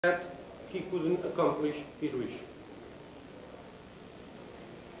that he couldn't accomplish his wish.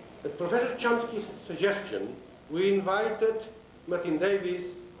 At Professor Chomsky's suggestion, we invited Martin Davis,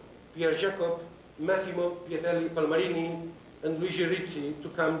 Pierre Jacob, Massimo Pietelli Palmarini, and Luigi Rizzi to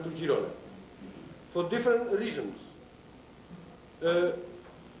come to Girona for different reasons,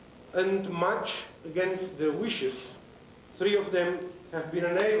 and much against their wishes. 3 of them have been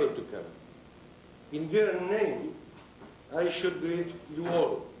unable to come. In their name, I should greet you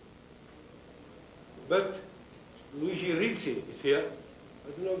all. But Luigi Rizzi is here.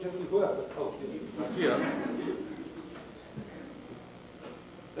 I don't know exactly where, but oh, he's here.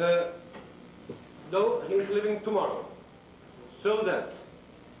 Though he is leaving tomorrow, so that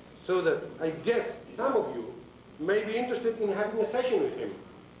I guess some of you may be interested in having a session with him.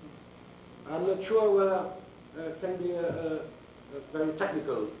 I'm not sure whether it can be a very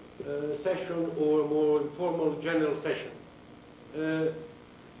technical session or a more informal general session.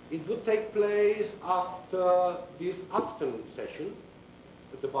 It would take place after this afternoon session,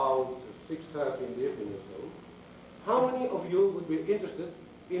 at about 6:30 in the evening or so. How many of you would be interested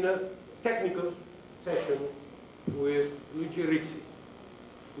in a technical session with Luigi Rizzi?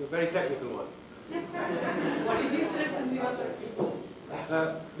 A very technical one. What is interest in the other people?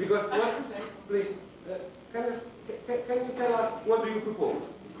 Because what, please, can you tell us what do you propose?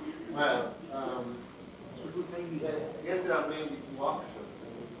 Well, I guess there are mainly 2 options,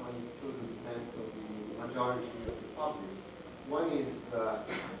 and which one is chosen depends on the majority of the public. One is a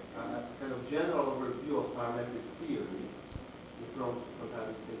kind of general overview of parametric theory, from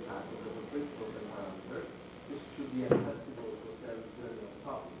stochastic calculus as a principle and parameter. This should be accessible to a very general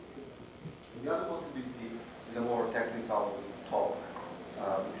public. And the other possibility is a more technical talk,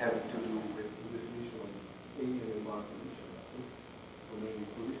 having to do with the definition of alien and bar conditions, so maybe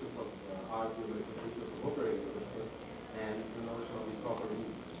solutions of argument, solutions of operators, and the notion of improper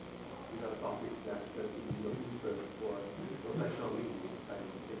linguistics. These are topics that would be of interest for professional linguists kind of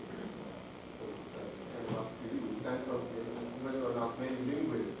thing. So it's up to you. It depends on whether or not many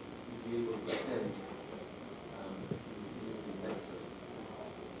linguists will be able to attend the lecture.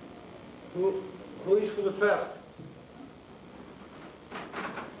 Who is for the first?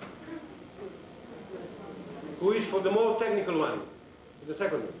 Who is for the more technical one? The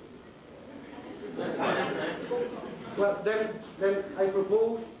second one? Well, then I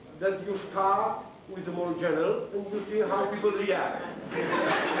propose that you start with the more general and you see how people react.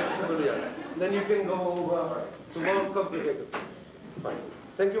 Then you can go over to more complicated. Fine.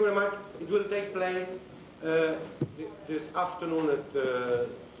 Thank you very much. It will take place this afternoon at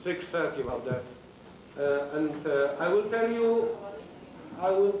 6:30 about that. And I will tell you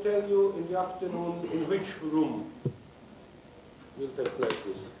in the afternoon in which room will take place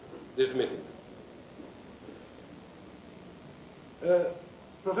this meeting.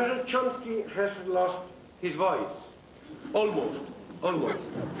 Professor Chomsky has lost his voice. Almost.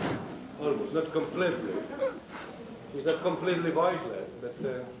 Not completely. He's not completely voiceless, but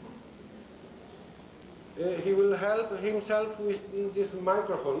he will help himself with this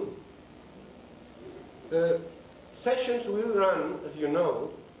microphone. Sessions will run, as you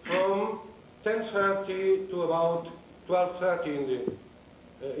know, from 10:30 to about 12:30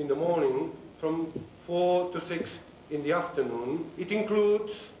 in the morning, from 4 to 6 in the afternoon. It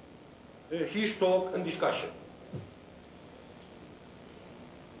includes his talk and discussion.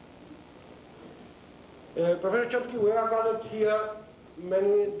 Professor Chomsky, we are gathered here,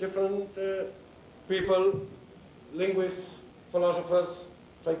 many different people, linguists, philosophers,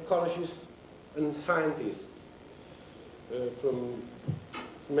 psychologists, and scientists from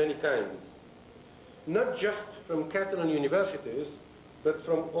many kinds. Not just from Catalan universities, but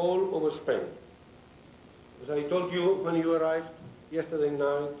from all over Spain. As I told you when you arrived yesterday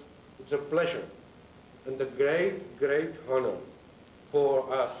night, it's a pleasure and a great, great honor for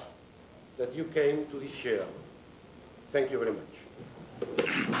us that you came to this year. Thank you very much. You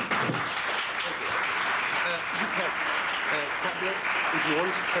have tablets. If you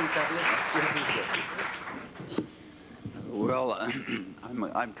want some tablets, you have these here. Well,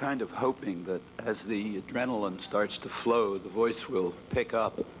 I'm kind of hoping that as the adrenaline starts to flow, the voice will pick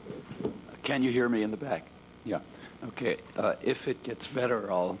up. Can you hear me in the back? Yeah. Okay. If it gets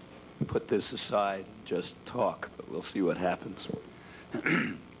better, I'll put this aside and just talk, but we'll see what happens.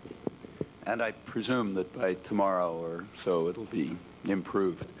 And I presume that by tomorrow or so it'll be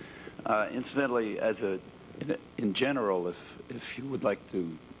improved. Incidentally, in general, if you would like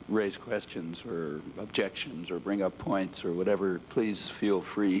to raise questions or objections or bring up points or whatever, please feel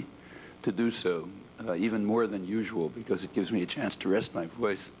free to do so, even more than usual, because it gives me a chance to rest my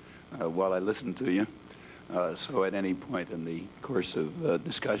voice while I listen to you. So at any point in the course of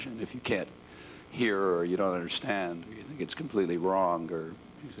discussion, if you can't hear or you don't understand, or you think it's completely wrong, or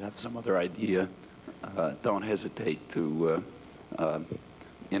you have some other idea, don't hesitate to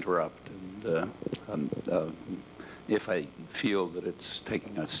interrupt. And if I feel that it's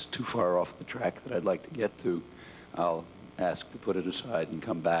taking us too far off the track that I'd like to get to, I'll ask to put it aside and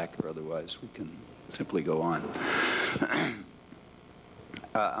come back, or otherwise we can simply go on.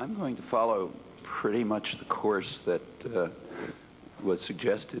 I'm going to follow pretty much the course that was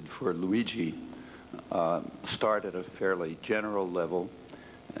suggested for Luigi, start at a fairly general level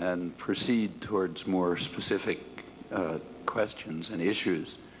and proceed towards more specific questions and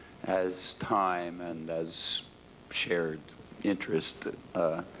issues as time and as shared interest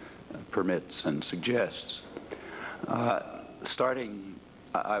permits and suggests. I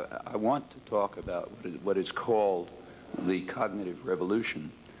want to talk about what is called the cognitive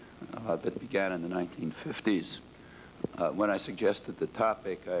revolution that began in the 1950s. When I suggested the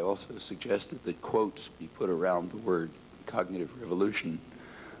topic, I also suggested that quotes be put around the word cognitive revolution,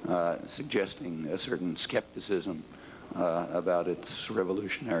 suggesting a certain skepticism about its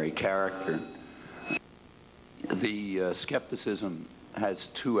revolutionary character. The skepticism has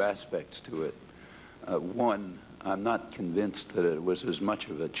two aspects to it. One, I'm not convinced that it was as much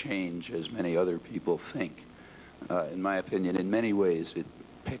of a change as many other people think. In my opinion, in many ways, it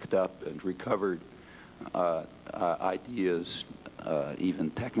picked up and recovered ideas, even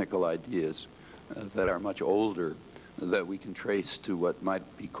technical ideas, that are much older, that we can trace to what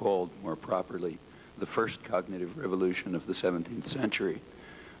might be called more properly the first cognitive revolution of the 17th century.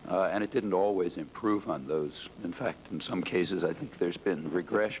 And it didn't always improve on those. In fact, in some cases, I think there's been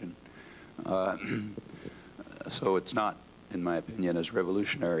regression. So it's not, in my opinion, as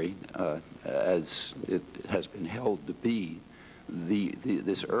revolutionary as it has been held to be.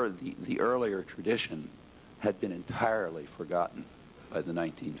 The earlier tradition had been entirely forgotten by the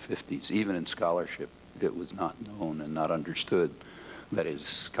 1950s. Even in scholarship, it was not known and not understood. That is,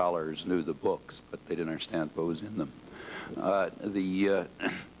 scholars knew the books, but they didn't understand what was in them.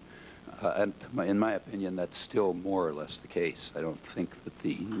 And in my opinion, that's still more or less the case. I don't think that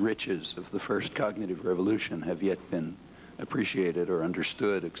the riches of the first cognitive revolution have yet been appreciated or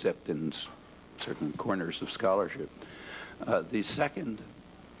understood, except in certain corners of scholarship. The second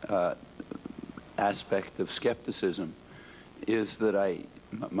aspect of skepticism is that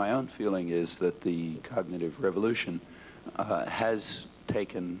my own feeling is that the cognitive revolution has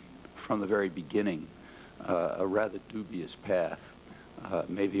taken, from the very beginning, a rather dubious path,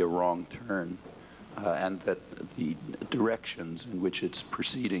 maybe a wrong turn, and that the directions in which it's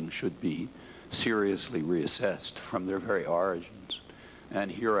proceeding should be seriously reassessed from their very origins. And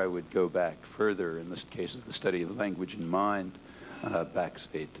here I would go back further, in this case of the study of language and mind, back,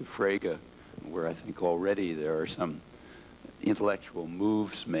 say, to Frege, where I think already there are some intellectual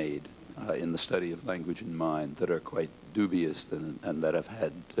moves made in the study of language and mind that are quite dubious and that have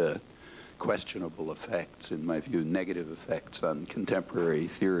had questionable effects, in my view, negative effects on contemporary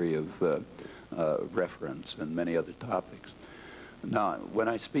theory of reference and many other topics. Now, when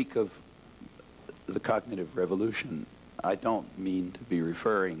I speak of the cognitive revolution, I don't mean to be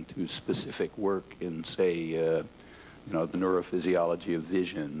referring to specific work in, say, the neurophysiology of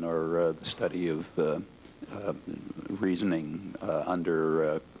vision or the study of reasoning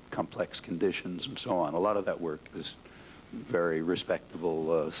under complex conditions and so on. A lot of that work is very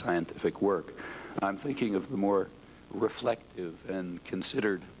respectable scientific work. I'm thinking of the more reflective and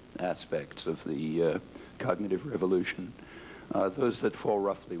considered aspects of the cognitive revolution, those that fall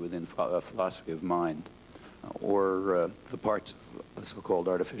roughly within philosophy of mind, or the parts of so-called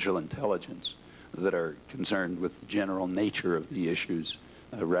artificial intelligence that are concerned with the general nature of the issues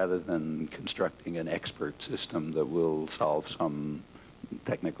rather than constructing an expert system that will solve some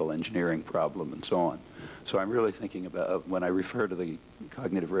technical engineering problem and so on. So I'm really thinking about, when I refer to the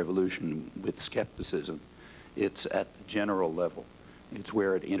cognitive revolution with skepticism, it's at the general level. It's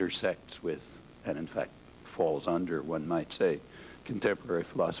where it intersects with, and in fact falls under, one might say, contemporary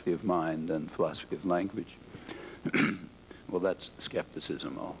philosophy of mind and philosophy of language. Well, that's the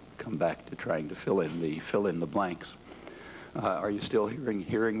skepticism. I'll come back to trying to fill in the blanks. Are you still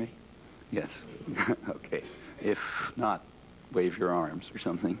hearing me? Yes. Okay. If not, wave your arms or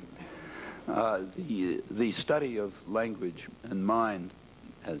something. The study of language and mind,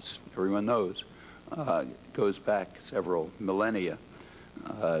 as everyone knows, goes back several millennia,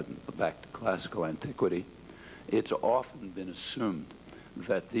 back to classical antiquity. It's often been assumed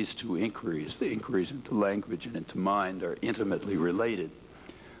that these two inquiries, the inquiries into language and into mind, are intimately related,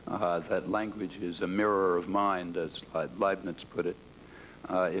 that language is a mirror of mind, as Leibniz put it.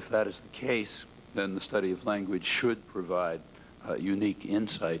 If that is the case, then the study of language should provide unique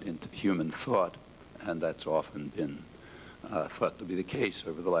insight into human thought, and that's often been thought to be the case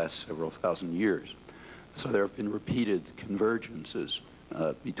over the last several thousand years. So there have been repeated convergences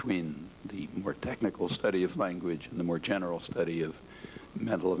between the more technical study of language and the more general study of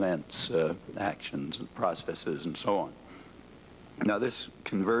mental events, actions, and processes, and so on. Now, this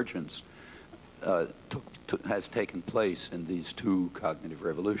convergence has taken place in these two cognitive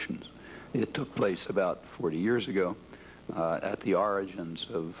revolutions. It took place about 40 years ago at the origins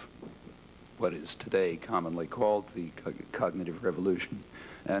of what is today commonly called the cognitive revolution.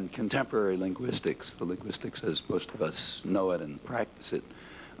 And contemporary linguistics, the linguistics as most of us know it and practice it,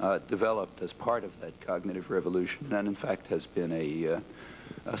 developed as part of that cognitive revolution, and in fact has been a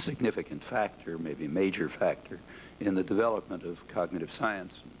significant factor, maybe a major factor, in the development of cognitive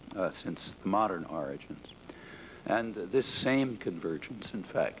science since the modern origins. And this same convergence, in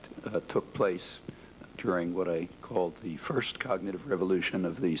fact, took place during what I called the first cognitive revolution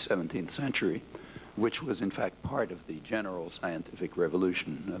of the 17th century, which was in fact part of the general scientific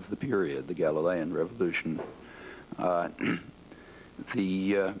revolution of the period, the Galilean revolution.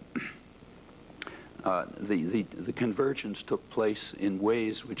 The convergence took place in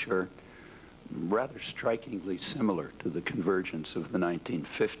ways which are rather strikingly similar to the convergence of the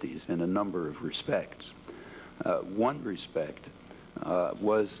 1950s in a number of respects. One respect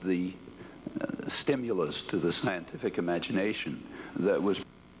was the stimulus to the scientific imagination that was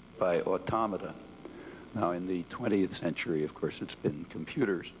by automata. Now, in the 20th century, of course, it's been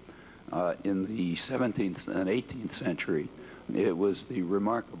computers. In the 17th and 18th century, it was the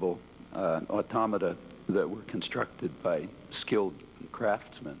remarkable automata that were constructed by skilled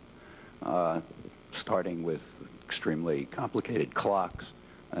craftsmen, starting with extremely complicated clocks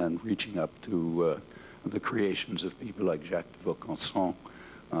and reaching up to the creations of people like Jacques de Vaucanson,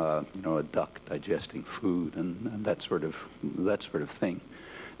 you know, a duck digesting food and that sort of thing.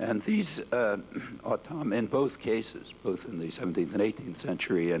 And these in both cases, both in the 17th and 18th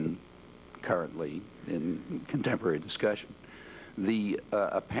century and currently in contemporary discussion, the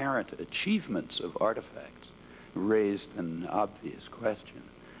apparent achievements of artifacts raised an obvious question,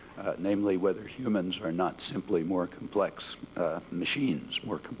 namely whether humans are not simply more complex machines,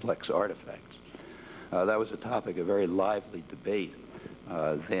 more complex artifacts. That was a topic of very lively debate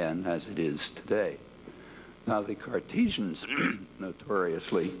then, as it is today. Now, the Cartesians,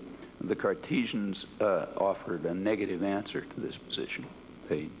 notoriously, the Cartesians offered a negative answer to this position.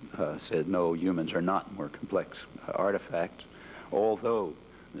 They said, no, humans are not more complex artifacts, although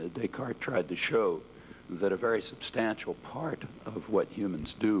Descartes tried to show that a very substantial part of what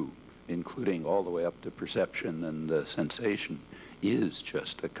humans do, including all the way up to perception and sensation, is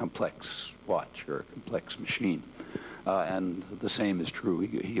just a complex watch or a complex machine. And the same is true,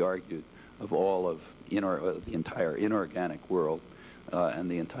 he argued, of all of the entire inorganic world and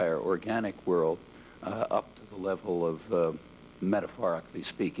the entire organic world up to the level of, metaphorically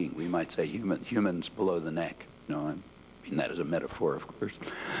speaking, we might say humans below the neck. You know, I mean that as a metaphor, of course.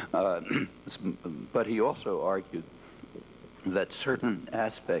 But he also argued that certain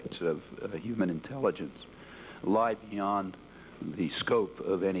aspects of human intelligence lie beyond the scope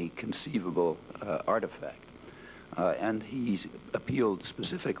of any conceivable artifact. And he appealed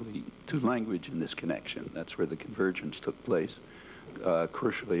specifically to language in this connection. That's where the convergence took place.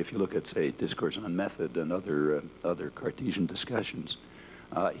 Crucially, if you look at, say, Discourse on Method and other Cartesian discussions,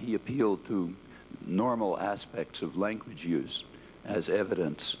 he appealed to normal aspects of language use as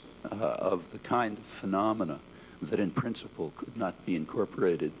evidence of the kind of phenomena that in principle could not be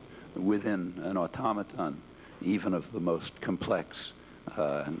incorporated within an automaton, even of the most complex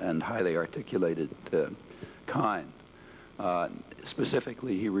and highly articulated kind.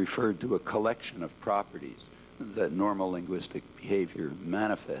 Specifically, he referred to a collection of properties that normal linguistic behavior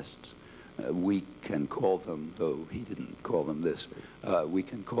manifests. We can call them, though he didn't call them this, we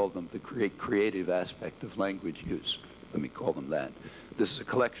can call them the creative aspect of language use. Let me call them that. This is a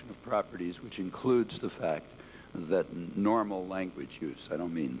collection of properties which includes the fact that normal language use, I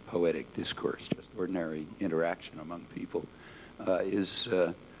don't mean poetic discourse, just ordinary interaction among people, is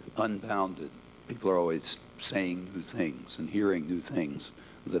unbounded. People are always saying new things and hearing new things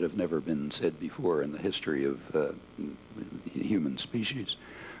that have never been said before in the history of human species.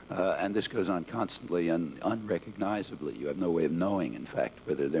 And this goes on constantly and unrecognizably. You have no way of knowing, in fact,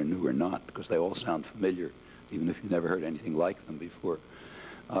 whether they're new or not, because they all sound familiar, even if you've never heard anything like them before.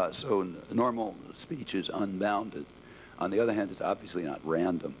 So normal speech is unbounded. On the other hand, it's obviously not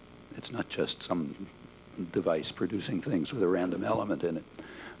random. It's not just some device producing things with a random element in it.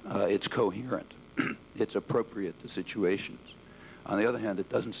 It's coherent. It's appropriate to situations. On the other hand, it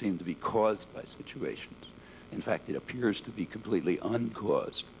doesn't seem to be caused by situations. In fact, it appears to be completely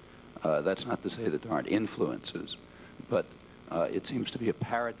uncaused. That's not to say that there aren't influences, but it seems to be a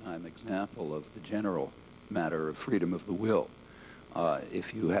paradigm example of the general matter of freedom of the will.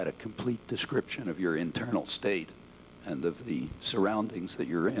 If you had a complete description of your internal state and of the surroundings that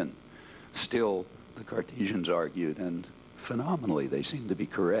you're in, still, the Cartesians argued, and phenomenally they seem to be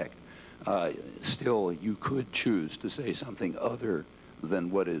correct, still you could choose to say something other than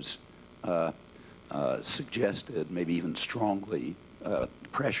what is suggested, maybe even strongly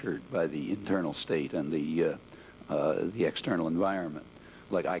pressured by the internal state and the external environment.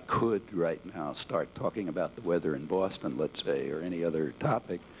 Like I could right now start talking about the weather in Boston, let's say, or any other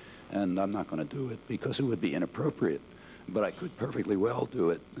topic, and I'm not going to do it because it would be inappropriate. But I could perfectly well do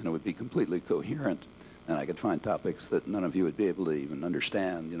it, and it would be completely coherent, and I could find topics that none of you would be able to even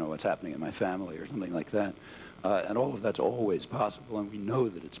understand, you know, what's happening in my family or something like that. And all of that's always possible, and we know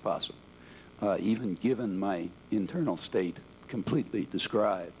that it's possible. Even given my internal state completely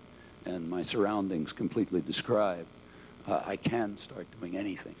described and my surroundings completely described, I can start doing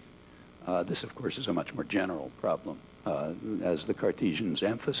anything. This, of course, is a much more general problem. As the Cartesians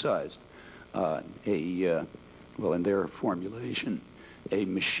emphasized, well, in their formulation, a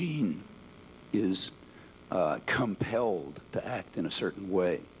machine is compelled to act in a certain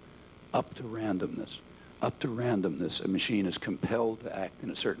way, up to randomness. Up to randomness, a machine is compelled to act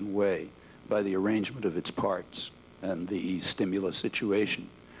in a certain way by the arrangement of its parts and the stimulus situation.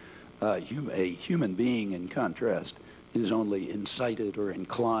 A human being, in contrast, is only incited or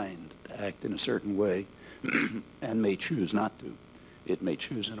inclined to act in a certain way and may choose not to. It may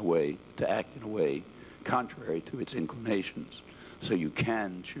choose in a way to act in a way contrary to its inclinations. So you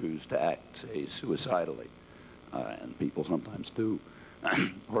can choose to act, say, suicidally, and people sometimes do,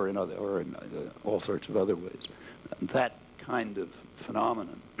 or in all sorts of other ways. That kind of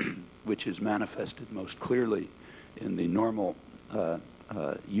phenomenon, which is manifested most clearly in the normal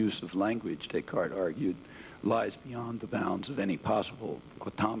use of language, Descartes argued, lies beyond the bounds of any possible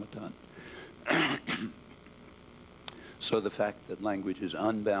automaton. So the fact that language is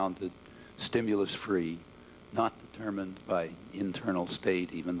unbounded, stimulus-free, not determined by internal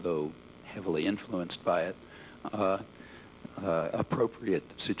state, even though heavily influenced by it, appropriate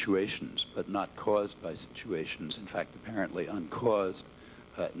situations, but not caused by situations, in fact, apparently uncaused,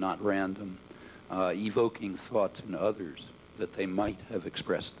 not random, evoking thoughts in others that they might have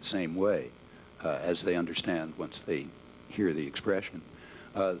expressed the same way as they understand once they hear the expression.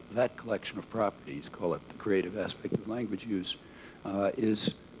 That collection of properties, call it the creative aspect of language use,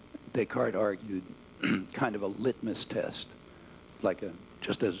 is, Descartes argued, kind of a litmus test,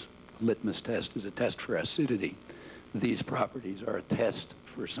 just as a litmus test is a test for acidity. These properties are a test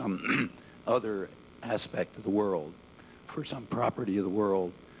for some other aspect of the world, for some property of the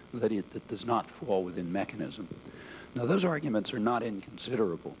world that does not fall within mechanism. Now, those arguments are not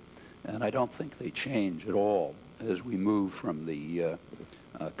inconsiderable, and I don't think they change at all as we move from the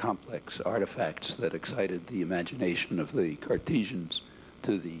complex artifacts that excited the imagination of the Cartesians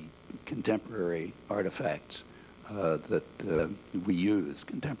to the contemporary artifacts that we use,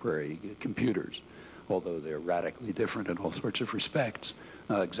 contemporary computers. Although they're radically different in all sorts of respects,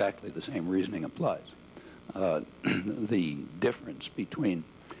 exactly the same reasoning applies. The difference between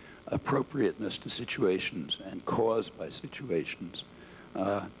appropriateness to situations and caused by situations,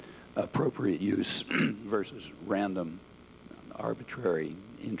 appropriate use versus random, arbitrary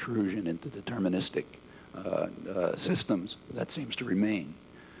intrusion into deterministic systems, that seems to remain.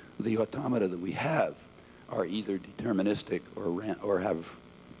 The automata that we have are either deterministic or have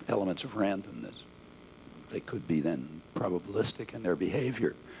elements of randomness. They could be then probabilistic in their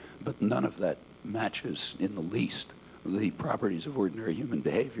behavior, but none of that matches in the least the properties of ordinary human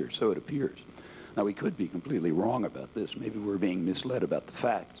behavior, so it appears. Now, we could be completely wrong about this. Maybe we're being misled about the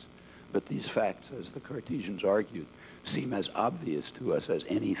facts, but these facts, as the Cartesians argued, seem as obvious to us as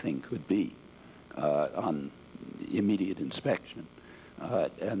anything could be on immediate inspection.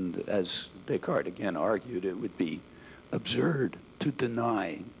 And as Descartes again argued, it would be absurd to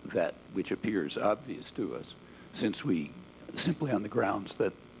deny that which appears obvious to us, since we, simply on the grounds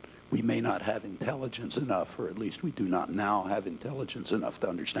that we may not have intelligence enough, or at least we do not now have intelligence enough to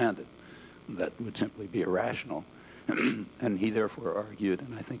understand it. That would simply be irrational. And he therefore argued,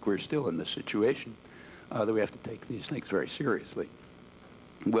 and I think we're still in this situation, that we have to take these things very seriously.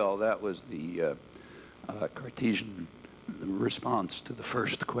 Well, that was the Cartesian response to the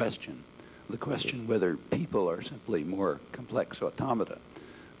first question, the question whether people are simply more complex automata.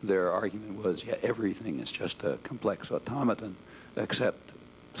 Their argument was, yeah, everything is just a complex automaton except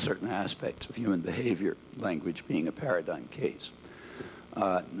certain aspects of human behavior, language being a paradigm case.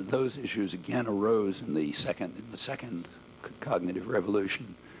 Those issues again arose in the second cognitive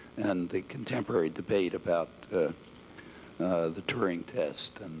revolution and the contemporary debate about the Turing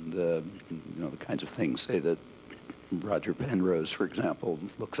test and the kinds of things, say, that Roger Penrose, for example,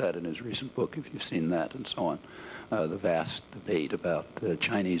 looks at in his recent book, if you've seen that, and so on. The vast debate about the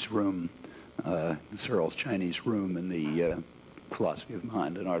Chinese room, Searle's Chinese room in the philosophy of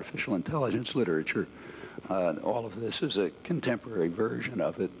mind and artificial intelligence literature. All of this is a contemporary version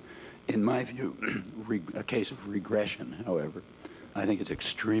of it. In my view, a case of regression, however. I think it's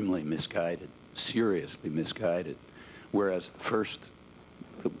extremely misguided, seriously misguided. Whereas first,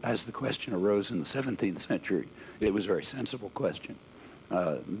 as the question arose in the 17th century, it was a very sensible question.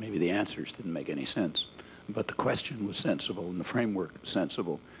 Maybe the answers didn't make any sense, but the question was sensible and the framework was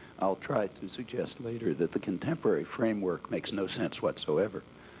sensible. I'll try to suggest later that the contemporary framework makes no sense whatsoever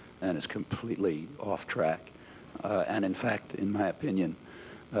and is completely off track. And in fact, in my opinion,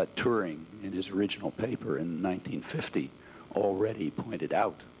 Turing, in his original paper in 1950, already pointed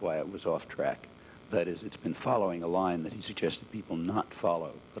out why it was off track. That is, it's been following a line that he suggested people not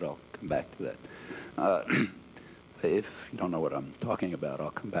follow, but I'll come back to that. If you don't know what I'm talking about,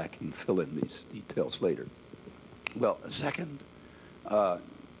 I'll come back and fill in these details later. Well, a second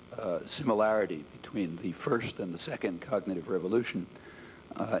similarity between the first and the second cognitive revolution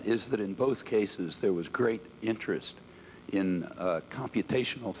is that in both cases there was great interest in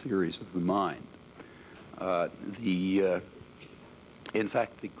computational theories of the mind. In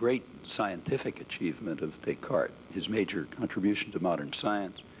fact, the great scientific achievement of Descartes, his major contribution to modern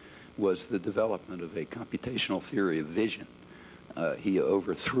science, was the development of a computational theory of vision. He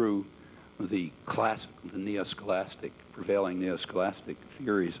overthrew the prevailing neo-scholastic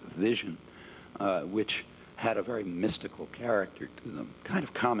theories of vision, which had a very mystical character to them, kind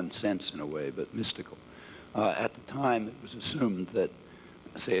of common sense in a way, but mystical. At the time, it was assumed that,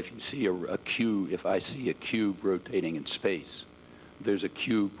 say, if you see a cube, if I see a cube rotating in space, there's a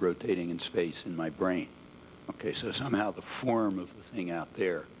cube rotating in space in my brain. Okay, so somehow the form of the thing out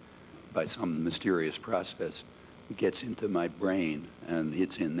there, by some mysterious process, gets into my brain and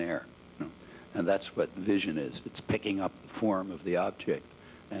it's in there. And that's what vision is. It's picking up the form of the object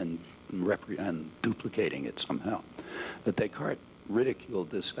and duplicating it somehow. But Descartes ridiculed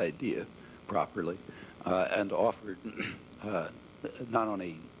this idea properly and offered, not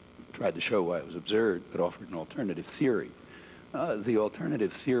only tried to show why it was absurd, but offered an alternative theory. The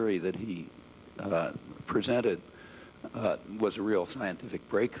alternative theory that he presented was a real scientific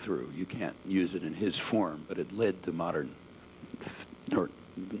breakthrough. You can't use it in his form, but it led to modern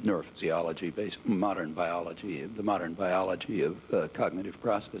neurophysiology, modern biology, the modern biology of cognitive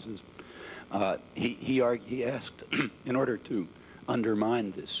processes. He asked, in order to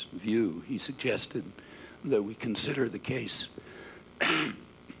undermine this view, he suggested that we consider the case of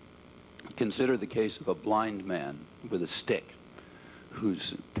a blind man with a stick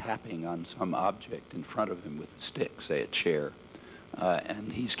who's tapping on some object in front of him with a stick, say a chair,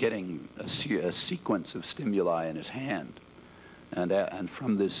 and he's getting a sequence of stimuli in his hand. And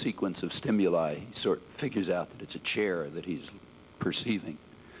from this sequence of stimuli, he sort of figures out that it's a chair that he's perceiving.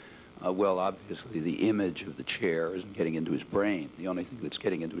 Well, obviously, the image of the chair isn't getting into his brain. The only thing that's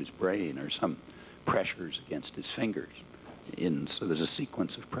getting into his brain are some pressures against his fingers. So there's a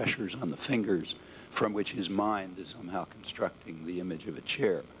sequence of pressures on the fingers from which his mind is somehow constructing the image of a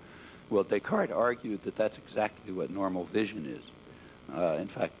chair. Well, Descartes argued that that's exactly what normal vision is. In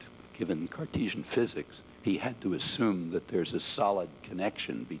fact, given Cartesian physics, he had to assume that there's a solid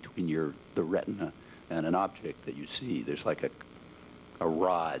connection between the retina and an object that you see. There's like a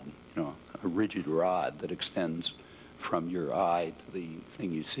rod, a rigid rod that extends from your eye to the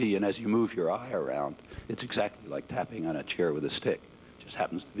thing you see. And as you move your eye around, it's exactly like tapping on a chair with a stick. It just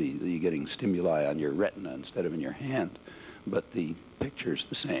happens to be that you're getting stimuli on your retina instead of in your hand, but the picture's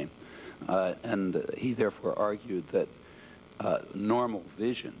the same. And he therefore argued that normal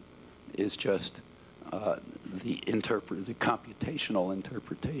vision is just the computational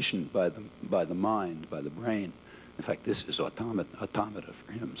interpretation by the mind, by the brain. In fact, this is automata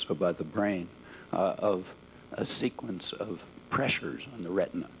for him, so by the brain, of a sequence of pressures on the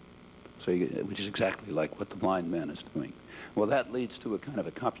retina, which is exactly like what the blind man is doing. Well, that leads to a kind of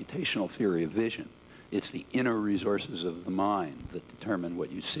a computational theory of vision. It's the inner resources of the mind that determine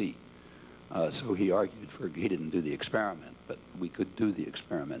what you see. So he argued he didn't do the experiment, but we could do the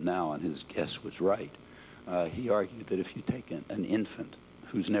experiment now, and his guess was right. He argued that if you take an infant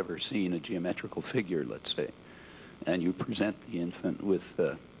who's never seen a geometrical figure, let's say, and you present the infant with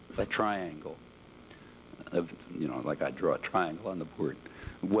a triangle, like I draw a triangle on the board,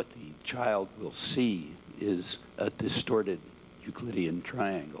 what the child will see is a distorted Euclidean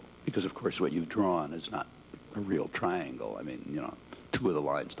triangle, because of course what you've drawn is not a real triangle. I mean, you know, two of the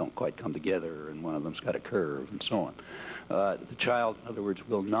lines don't quite come together, and one of them's got a curve, and so on. The child, in other words,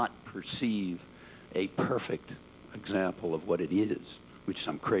 will not perceive a perfect example of what it is, which is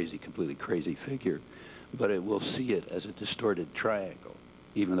some crazy, completely crazy figure, but it will see it as a distorted triangle,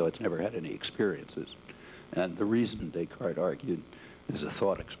 even though it's never had any experiences. And the reason Descartes argued, this is a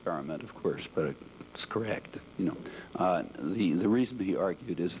thought experiment, of course, but it's correct, you know. The reason he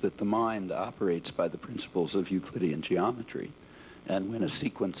argued is that the mind operates by the principles of Euclidean geometry, and when a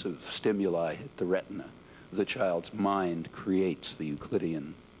sequence of stimuli hit the retina, the child's mind creates the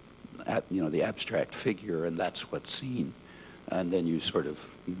Euclidean, you know, the abstract figure, and that's what's seen. And then you sort of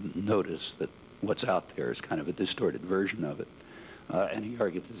notice that what's out there is kind of a distorted version of it. And he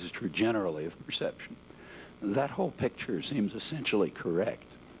argued this is true generally of perception. That whole picture seems essentially correct,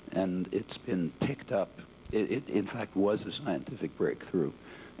 and it's been picked up. It in fact was a scientific breakthrough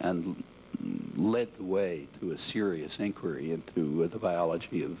and led the way to a serious inquiry into the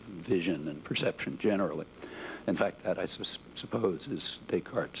biology of vision and perception generally. In fact, that I suppose is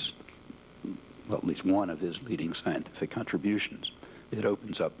Descartes', well, at least one of his leading scientific contributions. It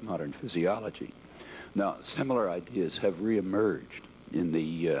opens up modern physiology. Now, similar ideas have reemerged in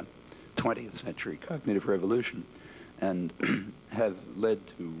the 20th century cognitive revolution and have led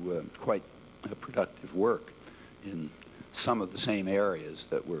to quite productive work in some of the same areas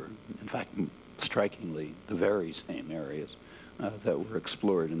that were, in fact, strikingly the very same areas that were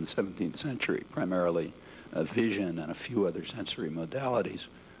explored in the 17th century, primarily vision and a few other sensory modalities,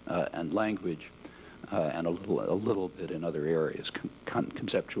 and language, and a little bit in other areas,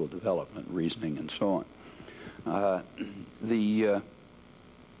 conceptual development, reasoning, and so on.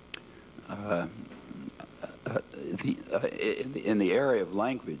 In the area of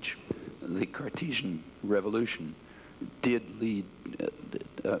language, the Cartesian revolution did lead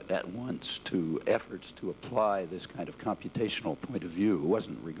at once to efforts to apply this kind of computational point of view. It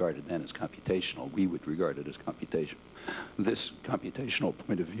wasn't regarded then as computational. We would regard it as computational. This computational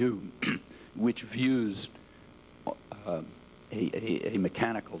point of view, which views a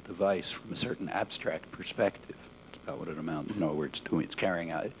mechanical device from a certain abstract perspective. That's about what it amounts, you know, where it's doing, it's carrying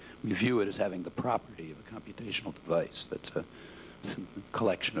out. We view it as having the property of a computational device. That's a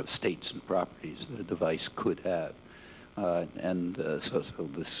collection of states and properties that a device could have. So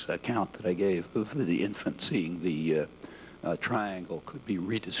this account that I gave of the infant seeing the triangle could be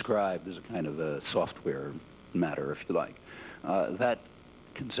redescribed as a kind of a software matter, if you like. That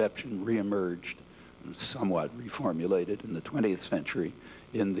conception reemerged, somewhat reformulated in the 20th century.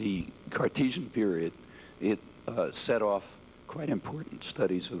 In the Cartesian period, it set off quite important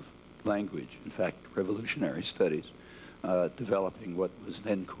studies of language, in fact, revolutionary studies, developing what was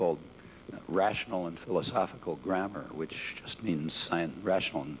then called rational and philosophical grammar, which just means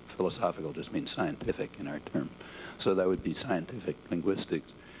rational and philosophical just means scientific in our term. So that would be scientific linguistics.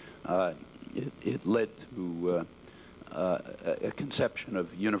 It led to a conception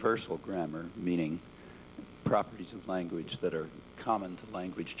of universal grammar, meaning properties of language that are common to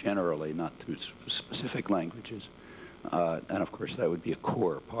language generally, not to specific languages. And of course, that would be a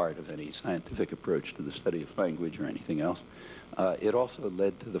core part of any scientific approach to the study of language or anything else. It also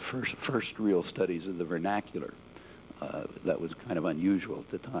led to the first real studies of the vernacular. That was kind of unusual at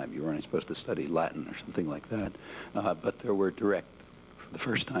the time. You weren't supposed to study Latin or something like that. But there were direct, for the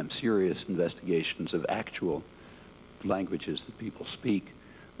first time, serious investigations of actual languages that people speak,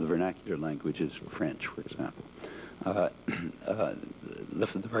 the vernacular languages, or French, for example. The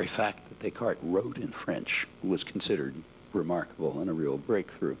very fact that Descartes wrote in French was considered remarkable and a real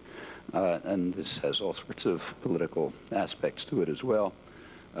breakthrough. And this has all sorts of political aspects to it as well.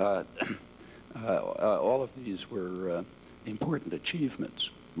 All of these were important achievements,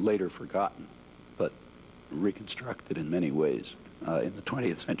 later forgotten, but reconstructed in many ways in the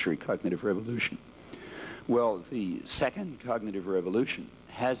 20th century cognitive revolution. Well, the second cognitive revolution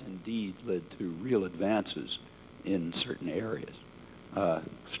has indeed led to real advances in certain areas,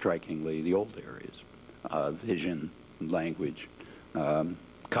 strikingly the old areas, vision, language, a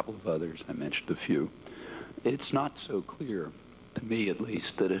couple of others, I mentioned a few. It's not so clear, to me at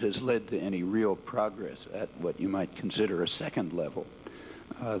least, that it has led to any real progress at what you might consider a second level,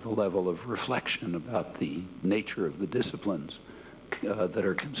 the level of reflection about the nature of the disciplines that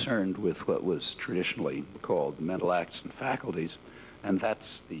are concerned with what was traditionally called mental acts and faculties, and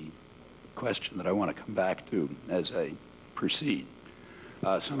that's the question that I want to come back to as I proceed.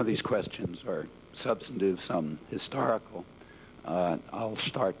 Some of these questions are substantive, some historical. Let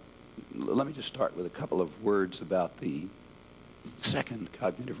me just start with a couple of words about the second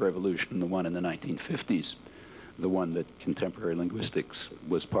cognitive revolution, the one in the 1950s. the one that contemporary linguistics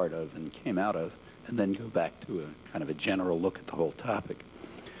was part of and came out of, and then go back to a kind of a general look at the whole topic.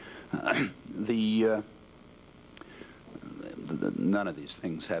 None of these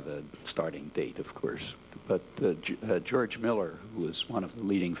things have a starting date, of course, but George Miller, who was one of the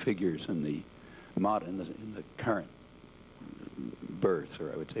leading figures in the current birth,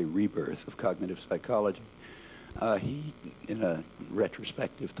 or I would say rebirth, of cognitive psychology, he, in a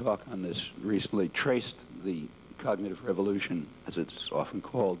retrospective talk on this recently, traced the cognitive revolution, as it's often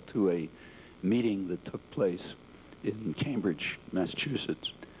called, to a meeting that took place in Cambridge,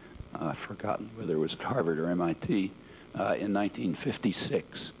 Massachusetts. I've forgotten whether it was at Harvard or MIT, in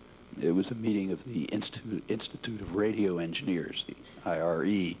 1956. It was a meeting of the Institute of Radio Engineers, the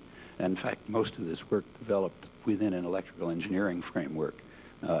IRE. And in fact, most of this work developed within an electrical engineering framework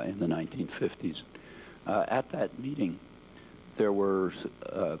in the 1950s. At that meeting, there were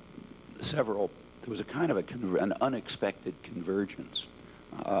there was a kind of an unexpected convergence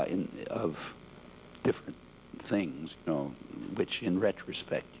of different things, you know, which in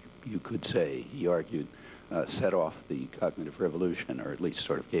retrospect you could say, he argued, set off the cognitive revolution, or at least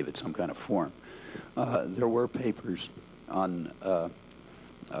sort of gave it some kind of form. There were papers on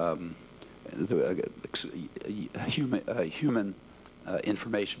human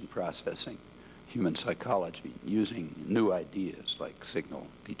information processing, human psychology, using new ideas like signal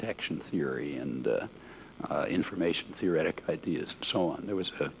detection theory and information theoretic ideas and so on. There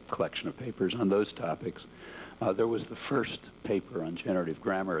was a collection of papers on those topics. There was the first paper on generative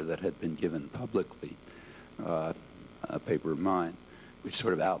grammar that had been given publicly, a paper of mine, which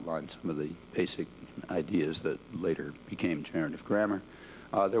sort of outlined some of the basic ideas that later became generative grammar.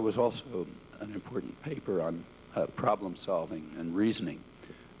 There was also an important paper on problem solving and reasoning.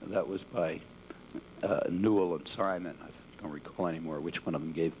 That was by Newell and Simon. I don't recall anymore which one of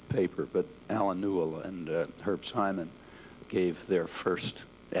them gave the paper, but Alan Newell and Herb Simon gave their first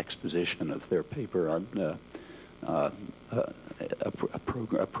exposition of their paper on a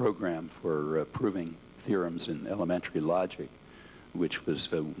program for proving theorems in elementary logic, which was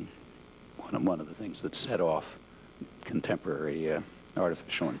one of the things that set off contemporary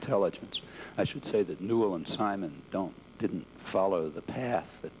artificial intelligence. I should say that Newell and Simon didn't follow the path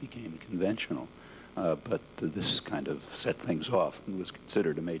that became conventional, but this kind of set things off and was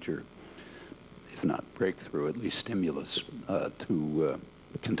considered a major, if not breakthrough, at least stimulus to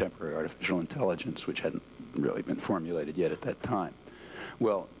contemporary artificial intelligence, which hadn't really been formulated yet at that time.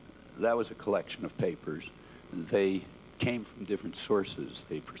 Well, that was a collection of papers. They came from different sources.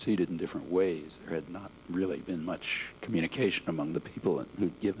 They proceeded in different ways. There had not really been much communication among the people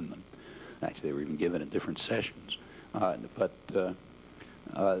who'd given them. Actually, they were even given in different sessions. But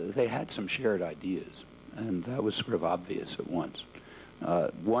they had some shared ideas, and that was sort of obvious at once.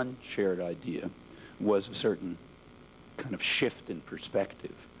 One shared idea was a certain kind of shift in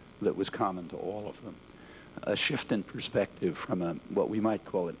perspective that was common to all of them. A shift in perspective from what we might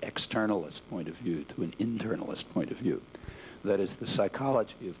call an externalist point of view to an internalist point of view. That is, the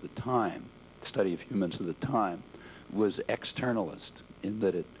psychology of the time, the study of humans of the time, was externalist in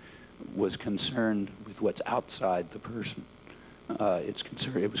that it was concerned with what's outside the person.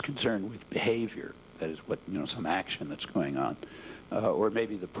 It was concerned with behavior, that is, what, you know, some action that's going on, or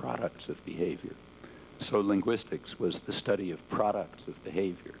maybe the products of behavior. So linguistics was the study of products of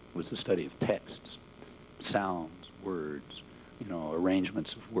behavior, was the study of texts, sounds, words, you know,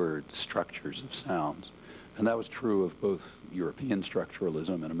 arrangements of words, structures of sounds. And that was true of both European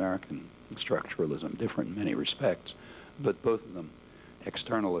structuralism and American structuralism, different in many respects, but both of them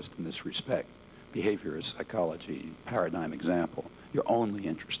externalist in this respect. Behavior is psychology, paradigm example. You're only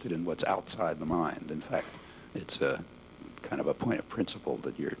interested in what's outside the mind. In fact, it's a kind of a point of principle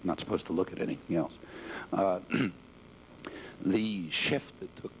that you're not supposed to look at anything else. The shift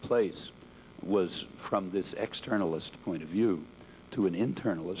that took place was from this externalist point of view to an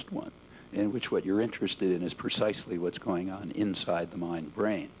internalist one, in which what you're interested in is precisely what's going on inside the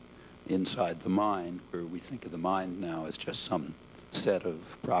mind-brain. Inside the mind, where we think of the mind now as just some set of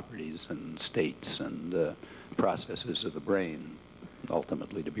properties and states and processes of the brain,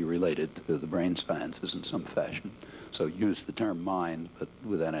 ultimately to be related to the brain sciences in some fashion. So use the term mind, but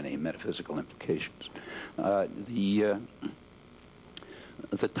without any metaphysical implications. The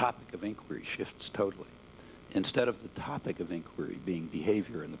topic of inquiry shifts totally. Instead of the topic of inquiry being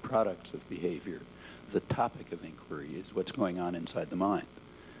behavior and the products of behavior, the topic of inquiry is what's going on inside the mind.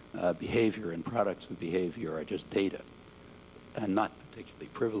 Behavior and products of behavior are just data, and not particularly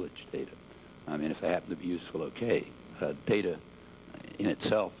privileged data. I mean, if they happen to be useful, okay. Data in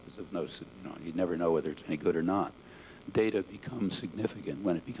itself is of no, you never know whether it's any good or not. Data becomes significant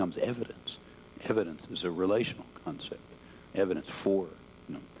when it becomes evidence. evidence is a relational concept, evidence for.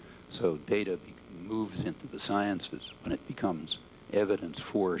 You know. So data moves into the sciences when it becomes evidence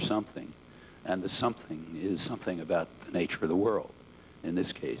for something, and the something is something about the nature of the world. In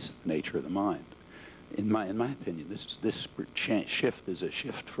this case, the nature of the mind. In my opinion, this shift is a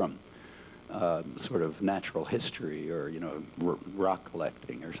shift from sort of natural history or, you know, rock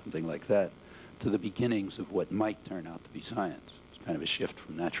collecting or something like that to the beginnings of what might turn out to be science. It's kind of a shift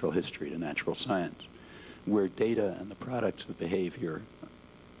from natural history to natural science, where data and the products of behavior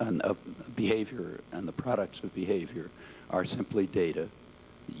and the products of behavior are simply data,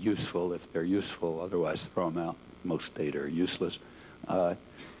 useful if they're useful, otherwise throw them out. Most data are useless,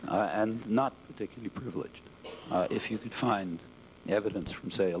 and not particularly privileged. If you could find evidence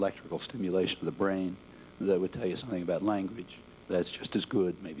from, say, electrical stimulation of the brain that would tell you something about language, that's just as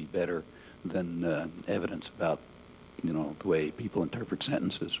good, maybe better, than evidence about, you know, the way people interpret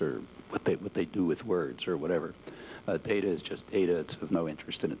sentences or what they do with words or whatever. Data is just data. It's of no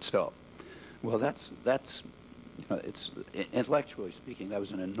interest in itself. Well, that's you know, it's intellectually speaking, that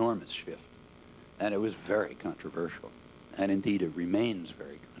was an enormous shift, and it was very controversial, and indeed it remains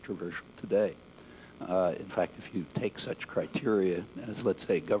very controversial today. In fact, if you take such criteria as, let's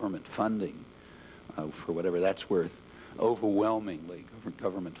say, government funding, for whatever that's worth, overwhelmingly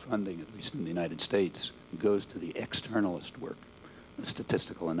government funding, at least in the United States, goes to the externalist work, the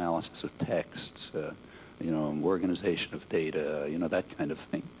statistical analysis of texts, you know, organization of data, you know, that kind of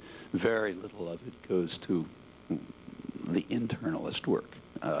thing. Very little of it goes to the internalist work,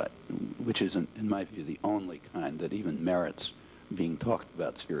 which is, in my view, the only kind that even merits being talked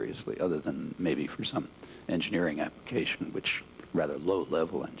about seriously, other than maybe for some engineering application, which rather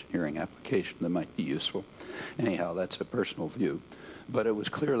low-level engineering application that might be useful. Anyhow, that's a personal view. But it was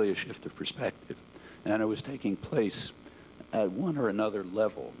clearly a shift of perspective, and it was taking place at one or another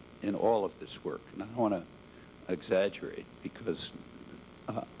level in all of this work. And I don't want to exaggerate, because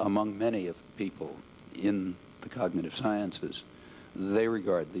among many of the people in the cognitive sciences, they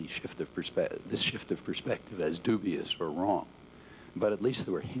regard this shift of perspective as dubious or wrong. But at least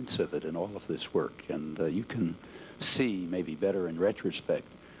there were hints of it in all of this work, and you can see, maybe better in retrospect,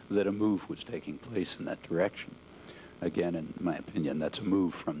 that a move was taking place in that direction. Again, in my opinion, that's a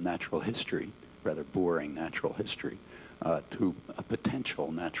move from natural history, rather boring natural history, to a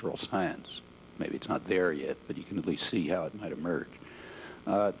potential natural science. Maybe it's not there yet, but you can at least see how it might emerge.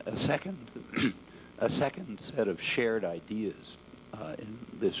 A second set of shared ideas in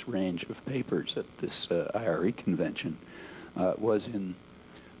this range of papers at this IRE convention was in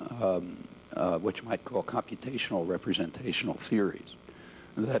what you might call computational representational theories.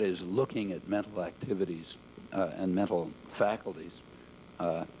 That is, looking at mental activities and mental faculties,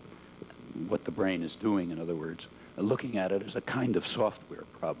 what the brain is doing, in other words, looking at it as a kind of software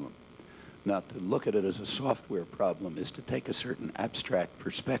problem. Now, to look at it as a software problem is to take a certain abstract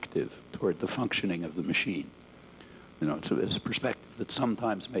perspective toward the functioning of the machine. You know, it's a perspective that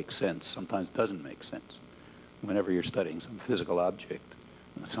sometimes makes sense, sometimes doesn't make sense. Whenever you're studying some physical object,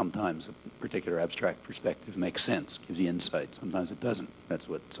 sometimes a particular abstract perspective makes sense, gives you insight. Sometimes it doesn't. That's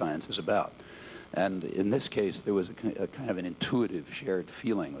what science is about. And in this case, there was a kind of an intuitive shared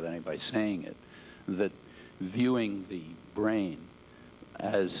feeling with anybody saying it, that viewing the brain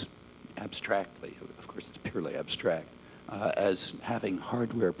as abstractly, of course it's purely abstract, as having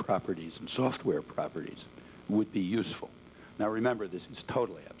hardware properties and software properties would be useful. Now remember, this is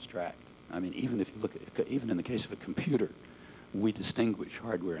totally abstract. I mean, even if you look at, even in the case of a computer, we distinguish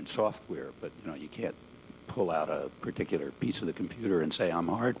hardware and software, but you know, you can't pull out a particular piece of the computer and say, I'm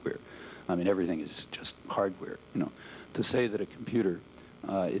hardware. I mean, everything is just hardware. You know, to say that a computer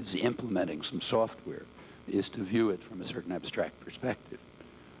is implementing some software is to view it from a certain abstract perspective,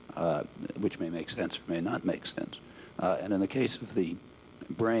 which may make sense or may not make sense. And in the case of the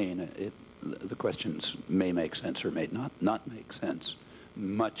brain, the questions may make sense or may not make sense,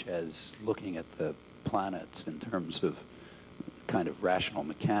 much as looking at the planets in terms of kind of rational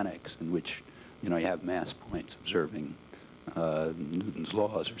mechanics, in which, you know, you have mass points observing Newton's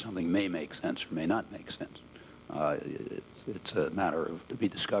laws or something may make sense or may not make sense. It's a matter of to be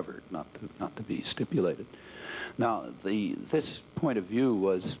discovered, not to be stipulated. Now, this point of view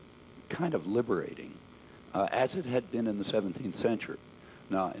was kind of liberating, as it had been in the 17th century.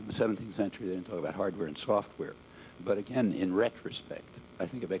 Now, in the 17th century, they didn't talk about hardware and software. But again, in retrospect, I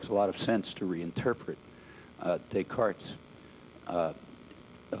think it makes a lot of sense to reinterpret Descartes'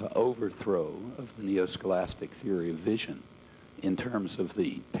 overthrow of the neo-scholastic theory of vision in terms of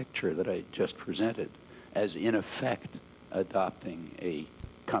the picture that I just presented as, in effect, adopting a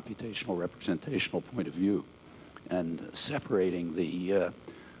computational representational point of view and separating the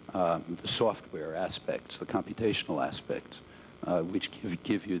the software aspects, the computational aspects, which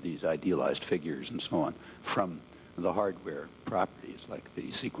give you these idealized figures and so on, from the hardware properties, like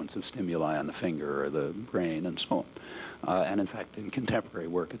the sequence of stimuli on the finger or the brain and so on. And in fact, in contemporary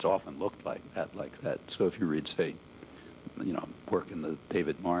work, it's often looked like that. So if you read, say, work in the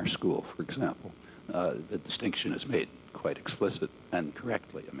David Marr School, for example, the distinction is made quite explicit and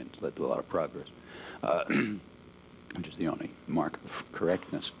correctly. I mean, it's led to a lot of progress, which is the only mark of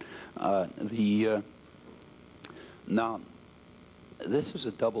correctness. Now, this is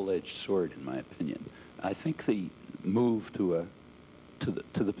a double-edged sword, in my opinion. I think the move to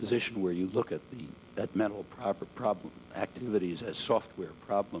the position where you look at mental problem activities as software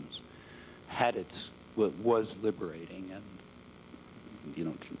problems was liberating, and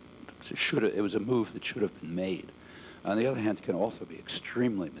it was a move that should have been made. On the other hand, it can also be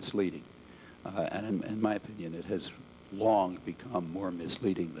extremely misleading, and in my opinion, it has long become more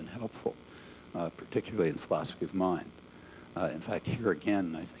misleading than helpful, particularly in philosophy of mind. In fact, here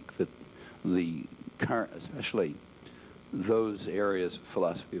again, I think that the current, especially those areas of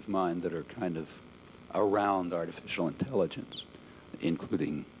philosophy of mind that are kind of around artificial intelligence,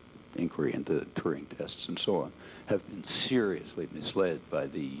 including inquiry into Turing tests and so on, have been seriously misled by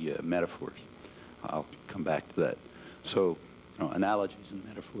the metaphors. I'll come back to that. So, analogies and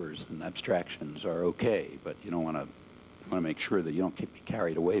metaphors and abstractions are okay, but you want to make sure that you don't get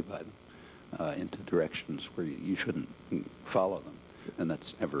carried away by them into directions where you shouldn't follow them, and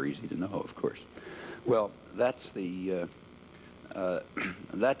that's never easy to know, of course. Well, that's the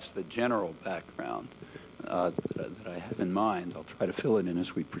general background that I have in mind. I'll try to fill it in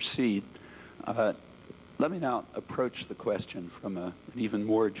as we proceed. Let me now approach the question from an even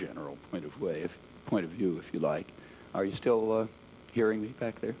more general point of view, if you like. Are you still hearing me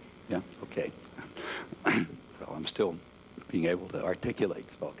back there? Yeah. Okay. Well, I'm still being able to articulate,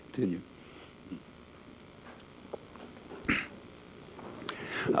 so I'll continue.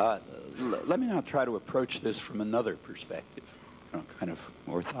 Let me now try to approach this from another perspective, kind of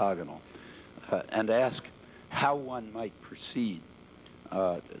orthogonal, and ask how one might proceed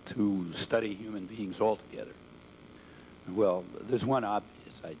to study human beings altogether. Well, there's one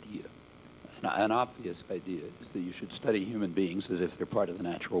obvious idea. An obvious idea is that you should study human beings as if they're part of the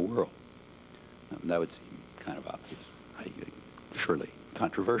natural world. That would seem kind of obvious, surely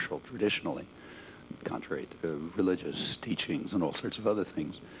controversial traditionally, contrary to religious teachings and all sorts of other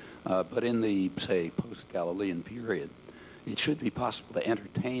things. But in the, say, post-Galilean period, it should be possible to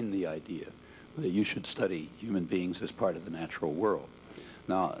entertain the idea that you should study human beings as part of the natural world.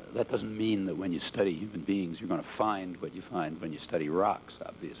 Now, that doesn't mean that when you study human beings, you're going to find what you find when you study rocks,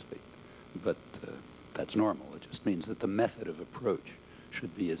 obviously. But that's normal. It just means that the method of approach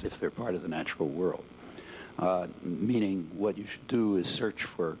should be as if they're part of the natural world. Meaning what you should do is search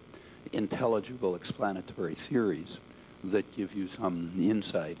for intelligible explanatory theories that give you some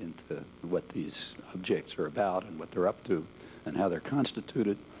insight into what these objects are about and what they're up to and how they're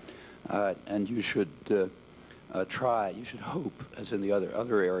constituted. And you should you should hope, as in the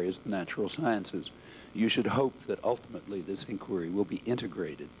other areas of the natural sciences, you should hope that ultimately this inquiry will be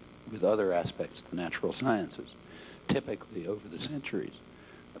integrated with other aspects of the natural sciences. Typically, over the centuries,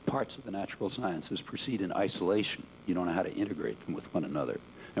 parts of the natural sciences proceed in isolation. You don't know how to integrate them with one another.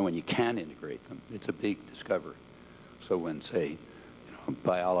 And when you can integrate them, it's a big discovery. So when, say,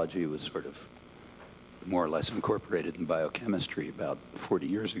 biology was sort of more or less incorporated in biochemistry about 40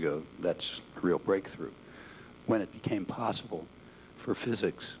 years ago, that's a real breakthrough. When it became possible for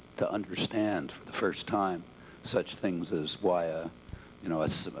physics to understand for the first time such things as why a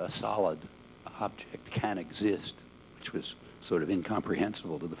solid object can exist, which was sort of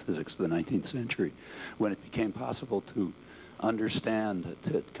incomprehensible to the physics of the 19th century, when it became possible to understand,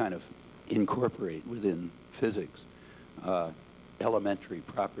 to kind of incorporate within physics elementary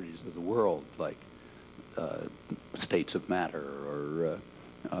properties of the world, like states of matter, or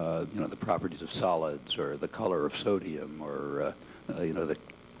the properties of solids, or the color of sodium, or the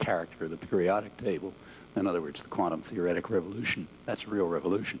character of the periodic table. In other words, the quantum theoretic revolution. That's a real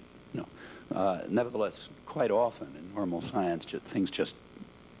revolution. Nevertheless, quite often in normal science, things just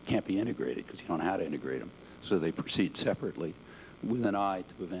can't be integrated because you don't know how to integrate them. So they proceed separately with an eye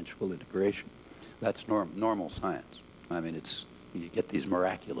to eventual integration. That's normal science. I mean, you get these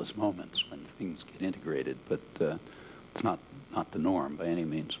miraculous moments when things get integrated, but it's not the norm by any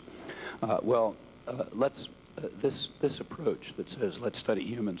means. This approach that says let's study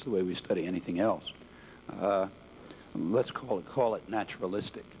humans the way we study anything else, let's call it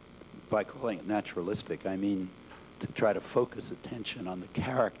naturalistic. By calling it naturalistic, I mean to try to focus attention on the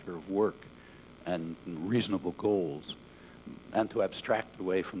character of work and reasonable goals and to abstract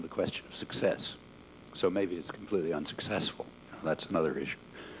away from the question of success. So maybe it's completely unsuccessful. That's another issue.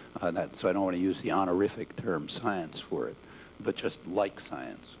 So I don't want to use the honorific term science for it, but just like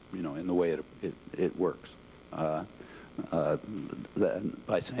science, in the way it works. By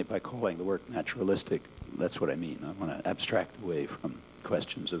calling the work naturalistic, that's what I mean. I want to abstract away from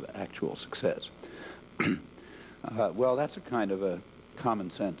questions of actual success. Well, that's a kind of a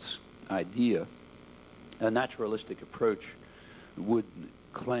common sense idea. A naturalistic approach would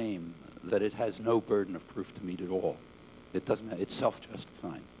claim that it has no burden of proof to meet at all. It doesn't. It's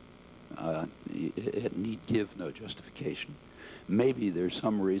self-justifying. It need give no justification. Maybe there's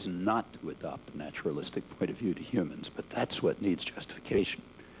some reason not to adopt a naturalistic point of view to humans, but that's what needs justification.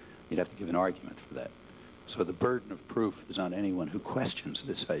 You'd have to give an argument for that. So the burden of proof is on anyone who questions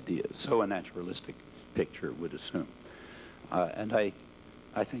this idea. So a naturalistic picture would assume. And I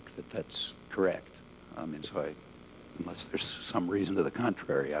think that that's correct. I mean, unless there's some reason to the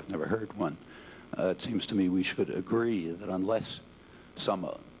contrary, I've never heard one. It seems to me we should agree that unless some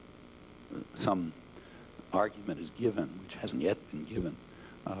argument is given, which hasn't yet been given,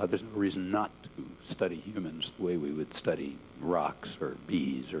 there's no reason not to study humans the way we would study rocks or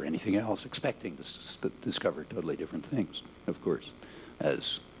bees or anything else, expecting to discover totally different things, of course,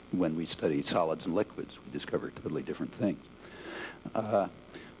 as when we study solids and liquids, we discover totally different things.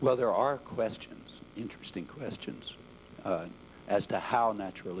 Well, there are questions, interesting questions, as to how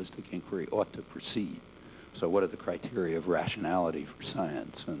naturalistic inquiry ought to proceed. So what are the criteria of rationality for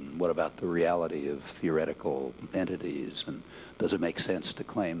science? And what about the reality of theoretical entities? And does it make sense to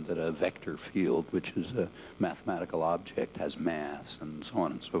claim that a vector field, which is a mathematical object, has mass, and so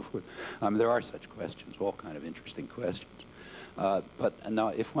on and so forth? There are such questions, all kind of interesting questions. But now,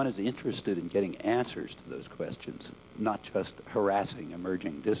 if one is interested in getting answers to those questions, not just harassing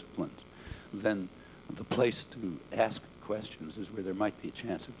emerging disciplines, then the place to ask questions is where there might be a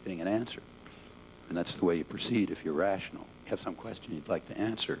chance of getting an answer. And that's the way you proceed if you're rational. You have some question you'd like to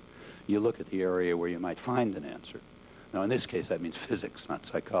answer. You look at the area where you might find an answer. Now, in this case, that means physics, not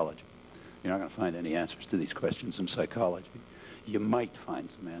psychology. You're not going to find any answers to these questions in psychology. You might find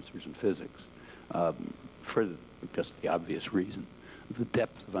some answers in physics for just the obvious reason. The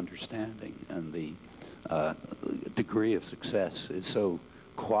depth of understanding and the degree of success is so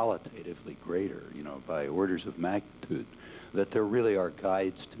qualitatively greater, by orders of magnitude, that there really are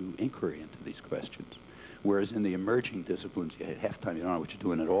guides to inquiry into these questions. Whereas in the emerging disciplines, half the time you don't know what you're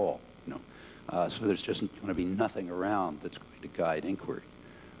doing at all, So there's just going to be nothing around that's going to guide inquiry.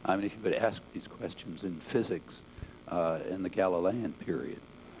 I mean, if you could ask these questions in physics in the Galilean period,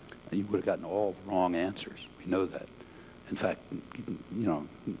 you would have gotten all the wrong answers. We know that. In fact,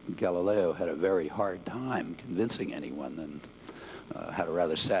 Galileo had a very hard time convincing anyone and had a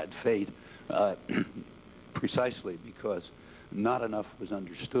rather sad fate, precisely because not enough was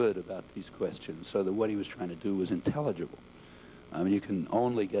understood about these questions so that what he was trying to do was intelligible. I mean, you can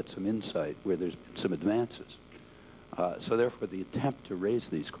only get some insight where there's been some advances. So therefore, the attempt to raise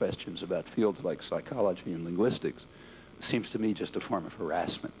these questions about fields like psychology and linguistics seems to me just a form of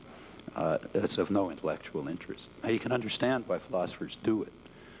harassment. That's of no intellectual interest. Now, you can understand why philosophers do it.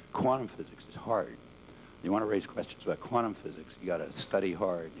 Quantum physics is hard. You want to raise questions about quantum physics, you got to study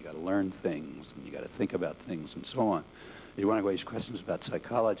hard, you got to learn things, and you got to think about things, and so on. You want to raise questions about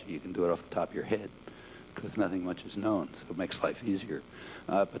psychology, you can do it off the top of your head, because nothing much is known, so it makes life easier.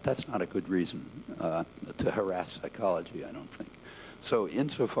 But that's not a good reason to harass psychology, I don't think. So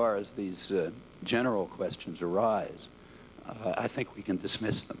insofar as these general questions arise, I think we can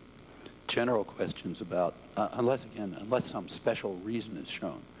dismiss them. General questions about, unless some special reason is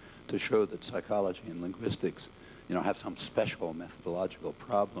shown to show that psychology and linguistics, have some special methodological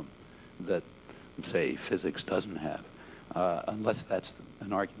problem that, say, physics doesn't have. Unless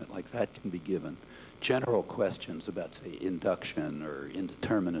an argument like that can be given, general questions about, say, induction or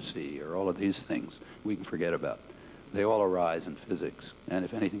indeterminacy or all of these things, we can forget about. They all arise in physics, and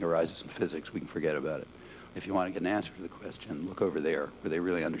if anything arises in physics, we can forget about it. If you want to get an answer to the question, look over there where they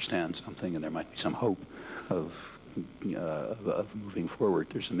really understand something and there might be some hope of moving forward.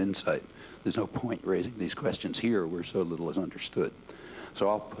 There's some insight. There's no point raising these questions here where so little is understood. So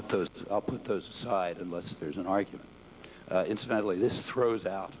I'll put those aside unless there's an argument. Incidentally, this throws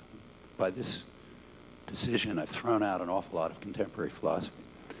out, by this decision, I've thrown out an awful lot of contemporary philosophy.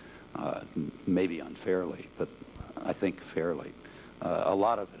 Maybe unfairly, but I think fairly. A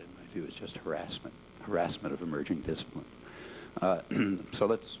lot of it, in my view, is just harassment of emerging discipline. So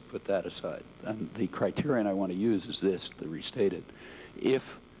let's put that aside. And the criterion I want to use is this, to restate it. If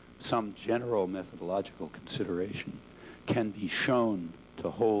some general methodological consideration can be shown to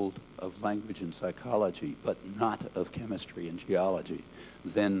hold of language and psychology, but not of chemistry and geology,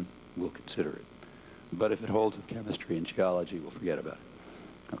 then we'll consider it. But if it holds of chemistry and geology, we'll forget about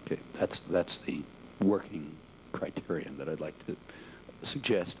it. Okay, that's the working criterion that I'd like to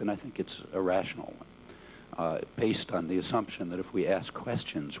suggest, and I think it's a rational one, based on the assumption that if we ask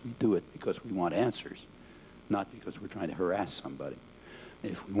questions, we do it because we want answers, not because we're trying to harass somebody.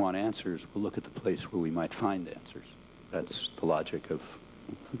 If we want answers, we'll look at the place where we might find answers. That's the logic of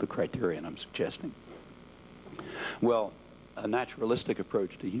the criterion I'm suggesting. Well, a naturalistic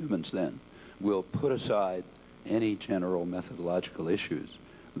approach to humans, then, will put aside any general methodological issues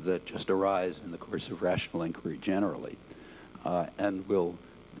that just arise in the course of rational inquiry generally, and will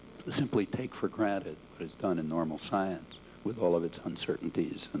simply take for granted what is done in normal science with all of its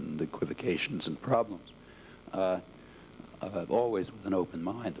uncertainties and equivocations and problems. Always with an open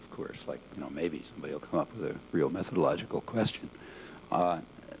mind, of course, like, maybe somebody will come up with a real methodological question.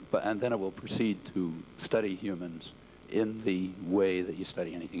 And then it will proceed to study humans in the way that you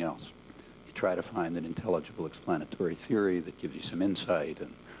study anything else. You try to find an intelligible explanatory theory that gives you some insight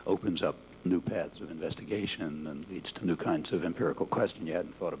and opens up new paths of investigation and leads to new kinds of empirical question you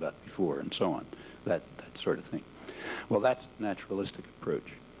hadn't thought about before, and so on, that sort of thing. Well, that's the naturalistic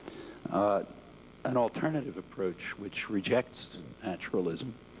approach. An alternative approach which rejects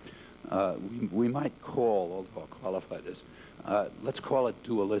naturalism, we might call, although I'll qualify this, let's call it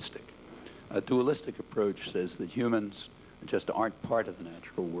dualistic. A dualistic approach says that humans just aren't part of the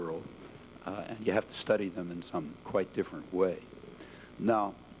natural world, and you have to study them in some quite different way.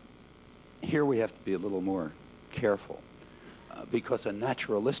 Now, here we have to be a little more careful, because a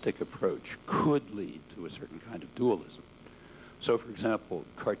naturalistic approach could lead to a certain kind of dualism. So, for example,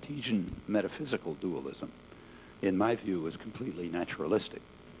 Cartesian metaphysical dualism, in my view, was completely naturalistic.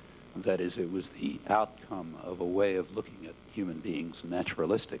 That is, it was the outcome of a way of looking at human beings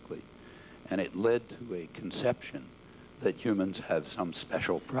naturalistically, and it led to a conception that humans have some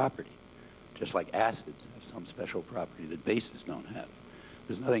special property, just like acids have some special property that bases don't have.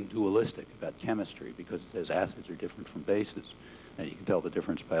 There's nothing dualistic about chemistry because it says acids are different from bases, and you can tell the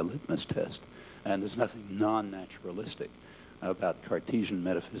difference by a litmus test. And there's nothing non-naturalistic about Cartesian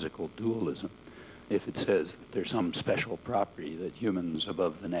metaphysical dualism if it says that there's some special property that humans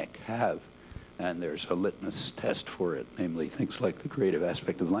above the neck have, and there's a litmus test for it, namely things like the creative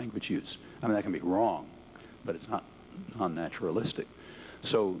aspect of language use. I mean, that can be wrong, but it's not non-naturalistic.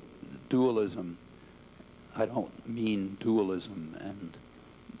 So dualism, I don't mean dualism and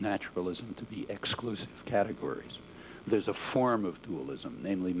naturalism to be exclusive categories. There's a form of dualism,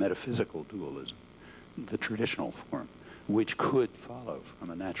 namely metaphysical dualism, the traditional form, which could follow from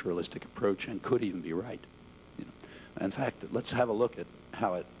a naturalistic approach and could even be right. In fact, let's have a look at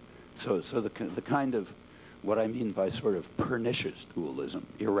how it, so the kind of, what I mean by sort of pernicious dualism,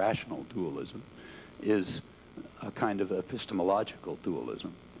 irrational dualism, is a kind of epistemological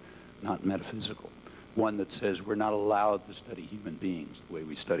dualism, not metaphysical. One that says we're not allowed to study human beings the way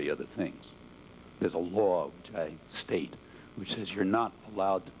we study other things. There's a law, which I state, which says you're not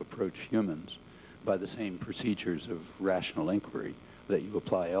allowed to approach humans by the same procedures of rational inquiry that you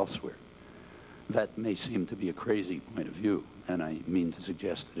apply elsewhere. That may seem to be a crazy point of view, and I mean to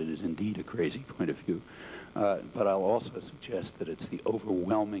suggest that it is indeed a crazy point of view, but I'll also suggest that it's the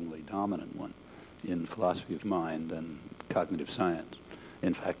overwhelmingly dominant one in philosophy of mind and cognitive science.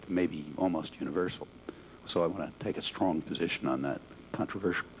 In fact, maybe almost universal. So I want to take a strong position on that,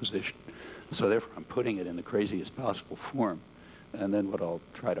 controversial position. So therefore, I'm putting it in the craziest possible form. And then what I'll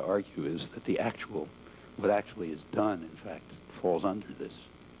try to argue is that the actual, what actually is done, in fact, falls under this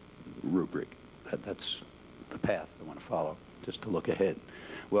rubric. That's the path I want to follow, just to look ahead.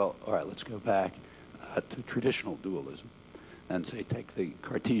 Well, all right, let's go back to traditional dualism and say, take the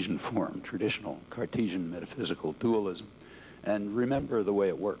Cartesian form, traditional Cartesian metaphysical dualism, and remember the way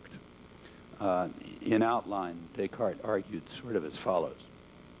it worked. In outline, Descartes argued sort of as follows.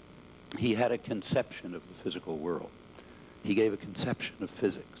 He had a conception of the physical world. He gave a conception of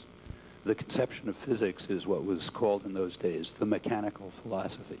physics. The conception of physics is what was called in those days the mechanical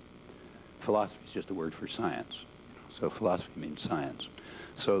philosophy. Philosophy is just a word for science. So philosophy means science.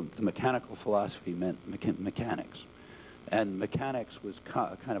 So the mechanical philosophy meant mechanics. And mechanics was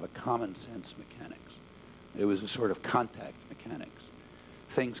kind of a common sense mechanics. It was a sort of contact mechanics.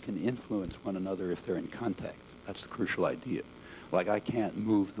 Things can influence one another if they're in contact. That's the crucial idea. Like I can't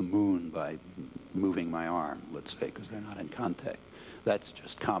move the moon by moving my arm, let's say, because they're not in contact. That's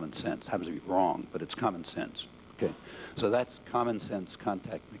just common sense. Happens to be wrong, but it's common sense. Okay, so that's common sense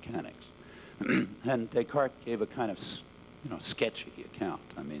contact mechanics. And Descartes gave a kind of, sketchy account.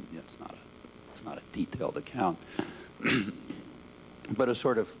 I mean, it's not a detailed account, but a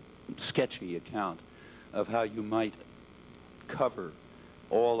sort of sketchy account of how you might cover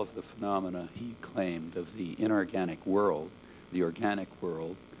all of the phenomena he claimed of the inorganic world, the organic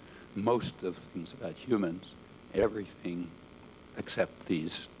world, most of things about humans, everything except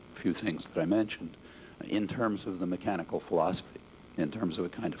these few things that I mentioned, in terms of the mechanical philosophy, in terms of a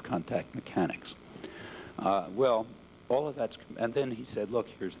kind of contact mechanics. Well, all of that's, and then he said, look,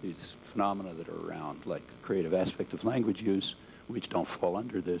 here's these phenomena that are around, like the creative aspect of language use, which don't fall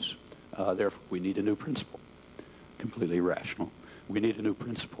under this. Therefore, we need a new principle, completely rational. We need a new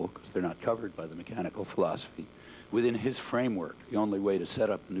principle because they're not covered by the mechanical philosophy. Within his framework, the only way to set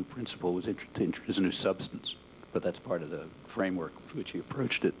up a new principle was to introduce a new substance, but that's part of the framework with which he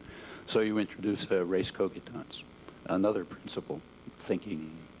approached it. So you introduce res cogitans, another principle,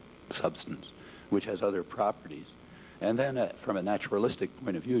 thinking substance, which has other properties. And then from a naturalistic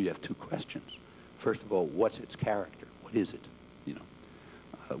point of view, you have two questions. First of all, what's its character? What is it? You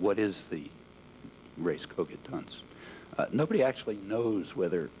know, what is the res cogitans? Nobody actually knows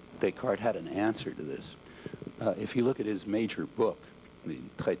whether Descartes had an answer to this. If you look at his major book, the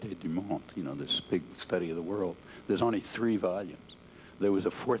Traité du Monde, you know, this big study of the world, there's only 3 volumes. There was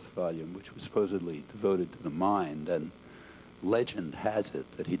a 4th volume, which was supposedly devoted to the mind, and legend has it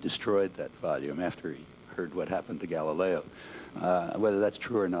that he destroyed that volume after he heard what happened to Galileo. Whether that's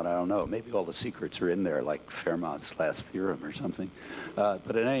true or not, I don't know. Maybe all the secrets are in there, like Fermat's last theorem or something.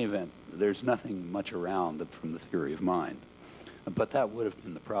 But in any event, there's nothing much around from the theory of mind. But that would have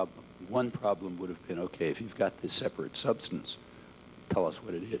been the problem. One problem would have been, okay, if you've got this separate substance, tell us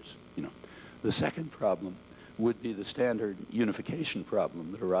what it is. You know, the second problem would be the standard unification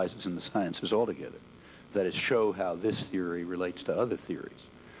problem that arises in the sciences altogether. That is, show how this theory relates to other theories.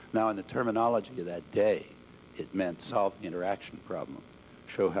 Now, in the terminology of that day, it meant solve the interaction problem,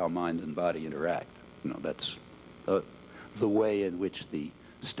 show how mind and body interact. You know, that's the way in which the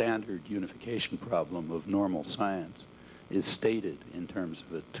standard unification problem of normal science is stated in terms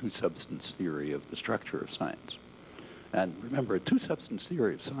of a two-substance theory of the structure of science. And remember, a two-substance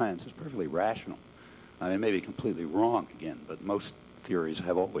theory of science is perfectly rational. I mean, it may be completely wrong again, but most theories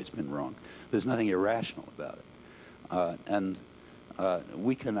have always been wrong. There's nothing irrational about it.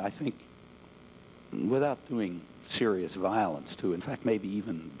 We can, I think, without doing serious violence to, in fact, maybe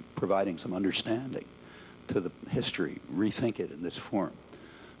even providing some understanding to the history, rethink it in this form.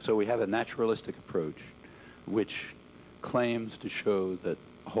 So we have a naturalistic approach which claims to show that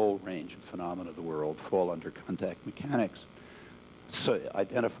a whole range of phenomena of the world fall under contact mechanics, so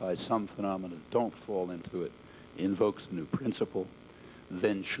identifies some phenomena that don't fall into it, invokes a new principle,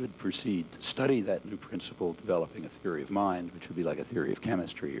 then should proceed to study that new principle, developing a theory of mind, which would be like a theory of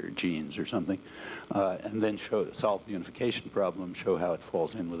chemistry or genes or something, and then solve the unification problem, show how it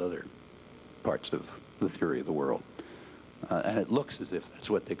falls in with other parts of the theory of the world. And it looks as if that's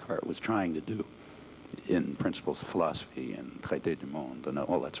what Descartes was trying to do in Principles of Philosophy and Traité du Monde and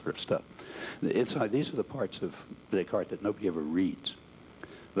all that sort of stuff. These are the parts of Descartes that nobody ever reads.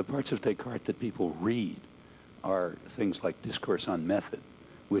 The parts of Descartes that people read are things like Discourse on Method,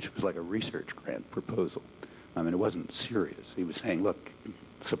 which was like a research grant proposal. I mean, it wasn't serious. He was saying, look,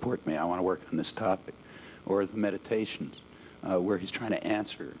 support me, I want to work on this topic. Or the Meditations, where he's trying to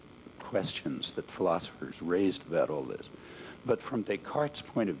answer questions that philosophers raised about all this. But from Descartes'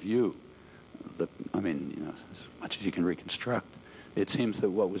 point of view, I mean, you know, as much as you can reconstruct, it seems that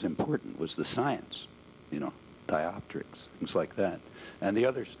what was important was the science, you know, dioptrics, things like that. And the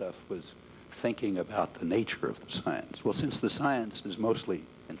other stuff was thinking about the nature of the science. Well, since the science is mostly,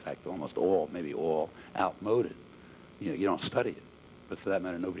 in fact, almost all, maybe all, outmoded, you know, you don't study it. But for that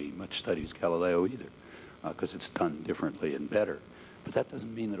matter, nobody much studies Galileo either, because it's done differently and better. But that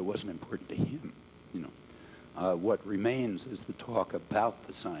doesn't mean that it wasn't important to him, you know. What remains is the talk about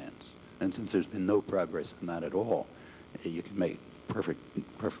the science. And since there's been no progress in that at all, you can make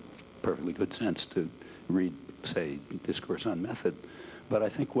perfectly good sense to read, say, Discourse on Method. But I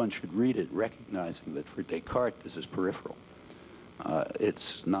think one should read it recognizing that for Descartes, this is peripheral.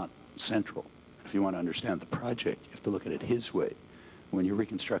 It's not central. If you want to understand the project, you have to look at it his way. When you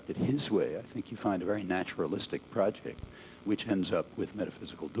reconstruct it his way, I think you find a very naturalistic project, which ends up with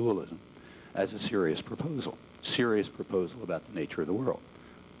metaphysical dualism as a serious proposal about the nature of the world,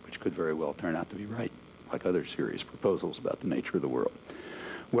 which could very well turn out to be right, like other serious proposals about the nature of the world.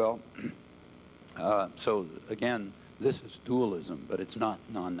 Well, so again, this is dualism, but it's not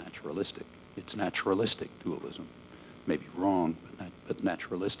non-naturalistic. It's naturalistic dualism. Maybe wrong, but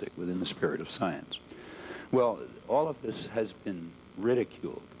naturalistic within the spirit of science. Well, all of this has been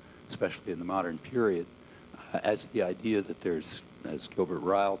ridiculed, especially in the modern period, as the idea that there's, as Gilbert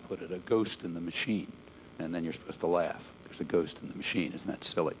Ryle put it, a ghost in the machine, and then you're supposed to laugh. There's the ghost in the machine. Isn't that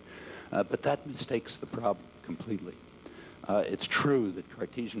silly? But that mistakes the problem completely. It's true that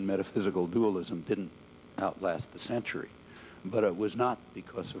Cartesian metaphysical dualism didn't outlast the century, but it was not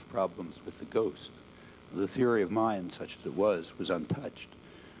because of problems with the ghost. The theory of mind, such as it was untouched.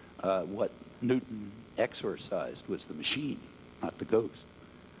 What Newton exorcised was the machine, not the ghost.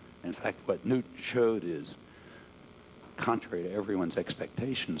 In fact, what Newton showed is, contrary to everyone's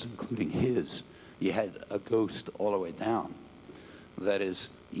expectations, including his, you had a ghost all the way down. That is,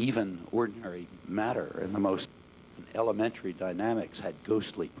 even ordinary matter and the most elementary dynamics had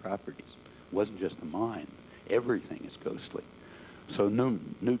ghostly properties. It wasn't just the mind. Everything is ghostly. So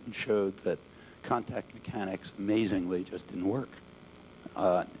Newton showed that contact mechanics, amazingly, just didn't work.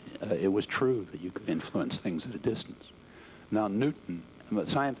 It was true that you could influence things at a distance. Now, Newton,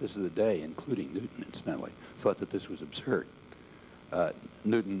 scientists of the day, including Newton, incidentally, thought that this was absurd.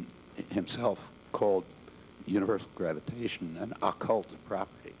 Newton himself called universal gravitation an occult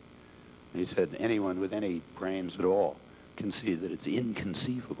property. He said anyone with any brains at all can see that it's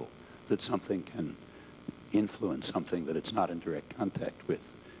inconceivable that something can influence something that it's not in direct contact with.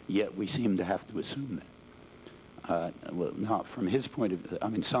 Yet we seem to have to assume that. Well, now, from his point of view, I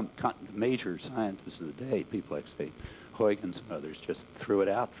mean, some major scientists of the day, people like, say, Huygens and others, just threw it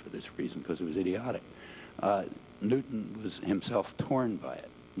out for this reason because it was idiotic. Newton was himself torn by it,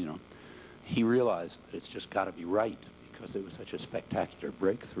 you know. He realized that it's just got to be right because it was such a spectacular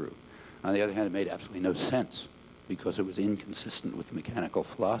breakthrough. On the other hand, it made absolutely no sense because it was inconsistent with mechanical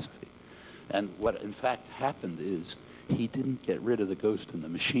philosophy. And what in fact happened is he didn't get rid of the ghost in the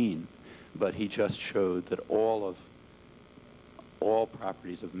machine, but he just showed that all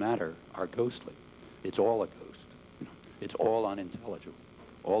properties of matter are ghostly. It's all a ghost. You know, it's all unintelligible,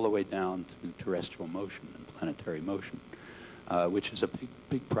 all the way down to terrestrial motion and planetary motion, which is a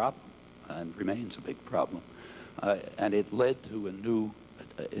big problem and remains a big problem. And it led to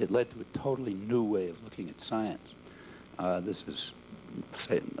a totally new way of looking at science. This has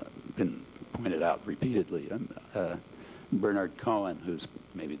been pointed out repeatedly. Bernard Cohen, who's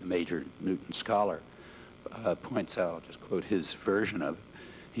maybe the major Newton scholar, points out, I'll just quote his version of it.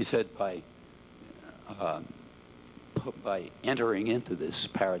 He said by entering into this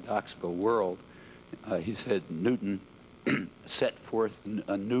paradoxical world, he said Newton set forth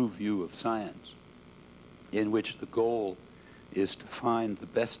a new view of science in which the goal is to find the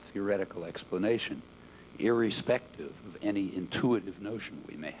best theoretical explanation, irrespective of any intuitive notion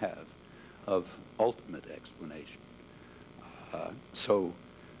we may have of ultimate explanation.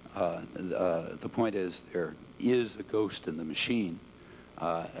 The point is there is a ghost in the machine,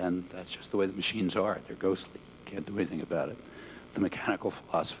 and that's just the way the machines are. They're ghostly. You can't do anything about it. The mechanical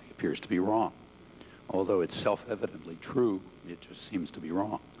philosophy appears to be wrong. Although it's self-evidently true, it just seems to be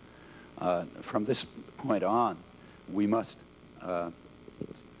wrong. From this point on, we must, let's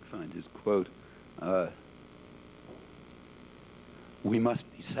find his quote, we must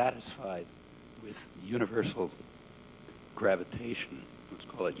be satisfied with universal gravitation. Let's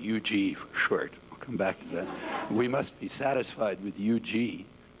call it UG for short. I'll come back to that. We must be satisfied with UG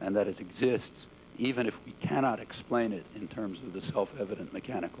and that it exists, even if we cannot explain it in terms of the self-evident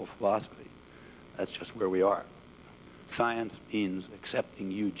mechanical philosophy. That's just where we are. Science means accepting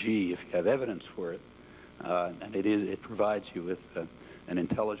UG if you have evidence for it, and it provides you with an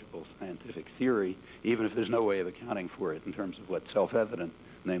intelligible scientific theory, even if there's no way of accounting for it in terms of what's self-evident,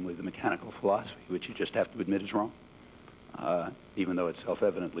 namely the mechanical philosophy, which you just have to admit is wrong, even though it's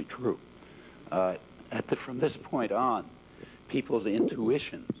self-evidently true. From this point on, people's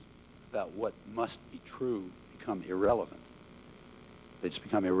intuitions about what must be true become irrelevant. They just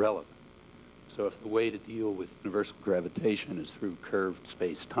become irrelevant. So if the way to deal with universal gravitation is through curved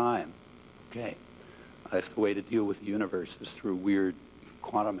space-time, okay. If the way to deal with the universe is through weird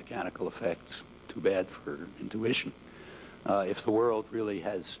quantum mechanical effects, too bad for intuition. If the world really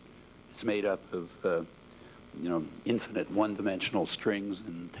it's made up of, infinite one-dimensional strings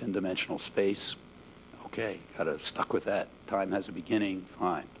in 10-dimensional space, okay, stuck with that. Time has a beginning,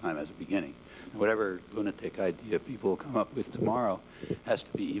 fine, time has a beginning. Whatever lunatic idea people come up with tomorrow has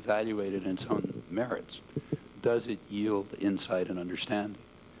to be evaluated in its own merits. Does it yield insight and understanding?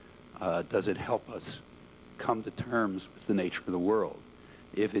 Does it help us come to terms with the nature of the world?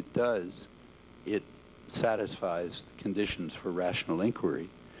 If it does, it satisfies the conditions for rational inquiry,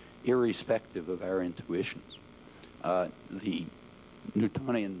 irrespective of our intuitions. The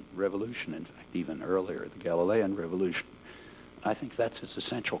Newtonian revolution, in fact, even earlier, the Galilean revolution, I think that's its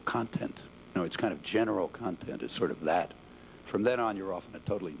essential content. Its kind of general content is sort of that. From then on, you're off on a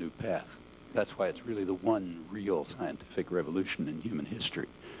totally new path. That's why it's really the one real scientific revolution in human history.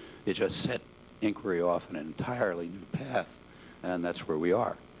 It just set inquiry off an entirely new path, and that's where we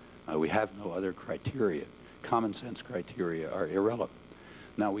are. We have no other criteria. Common sense criteria are irrelevant.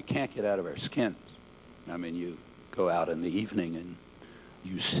 Now, we can't get out of our skins. I mean, you go out in the evening and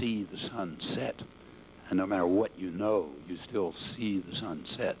you see the sun set, and no matter what you know, you still see the sun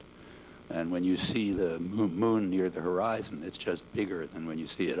set. And when you see the moon near the horizon, it's just bigger than when you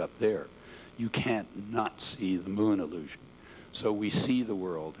see it up there. You can't not see the moon illusion. So we see the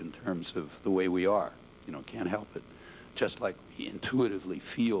world in terms of the way we are. You know, can't help it. Just like we intuitively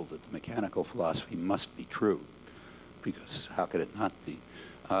feel that the mechanical philosophy must be true, because how could it not be?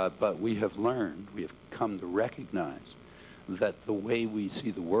 But we have learned, we have come to recognize that the way we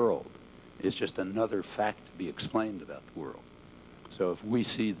see the world is just another fact to be explained about the world. So if we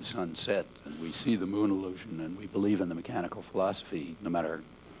see the sun set and we see the moon illusion and we believe in the mechanical philosophy, no matter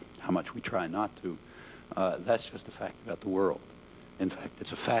how much we try not to, that's just a fact about the world. In fact,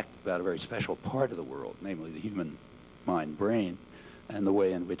 it's a fact about a very special part of the world, namely the human mind brain and the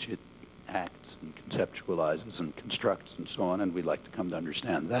way in which it acts and conceptualizes and constructs and so on, and we'd like to come to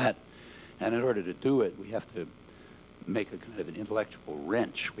understand that. And in order to do it, we have to make a kind of an intellectual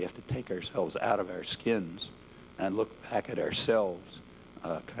wrench. We have to take ourselves out of our skins and look back at ourselves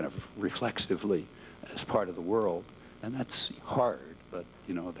kind of reflexively as part of the world. And that's hard, but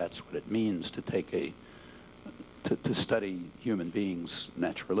you know, that's what it means to take to study human beings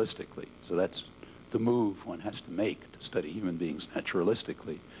naturalistically. So that's the move one has to make, to study human beings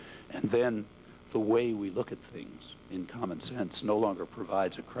naturalistically. And then the way we look at things in common sense no longer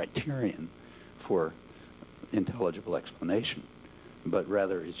provides a criterion for intelligible explanation, but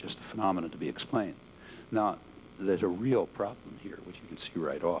rather is just a phenomenon to be explained. Now, there's a real problem here, which you can see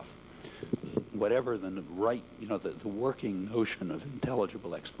right off. Whatever the right, you know, the working notion of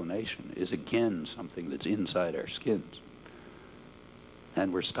intelligible explanation is again something that's inside our skins.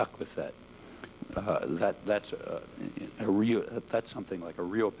 And we're stuck with that. That's something like a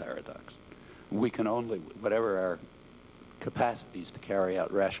real paradox. We can only, whatever our capacities to carry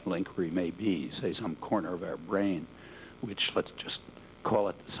out rational inquiry may be, say some corner of our brain, which let's just call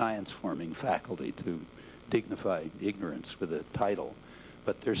it the science-forming faculty to dignify ignorance with a title,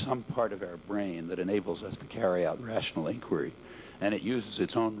 but there's some part of our brain that enables us to carry out rational inquiry, and it uses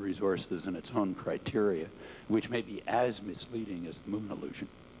its own resources and its own criteria, which may be as misleading as the moon illusion.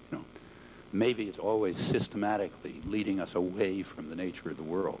 You know, maybe it's always systematically leading us away from the nature of the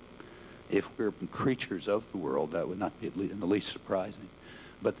world. If we're creatures of the world, that would not be in the least surprising.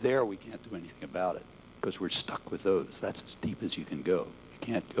 But there we can't do anything about it, because we're stuck with those. That's as deep as you can go. You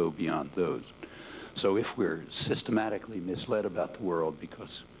can't go beyond those. So if we're systematically misled about the world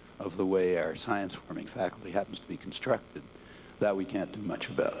because of the way our science-forming faculty happens to be constructed, that we can't do much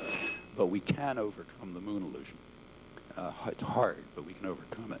about. But we can overcome the moon illusion. It's hard, but we can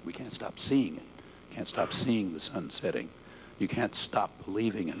overcome it. We can't stop seeing it. Can't stop seeing the sun setting. You can't stop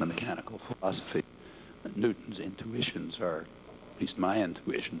believing in the mechanical philosophy. Newton's intuitions are, at least my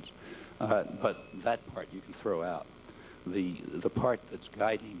intuitions, but that part you can throw out. The part that's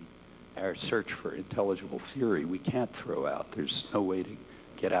guiding our search for intelligible theory, we can't throw out. There's no way to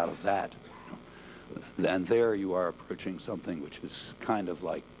get out of that. And there you are approaching something which is kind of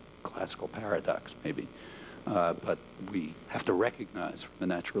like classical paradox, maybe. But we have to recognize from the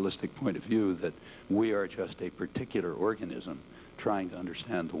naturalistic point of view that we are just a particular organism trying to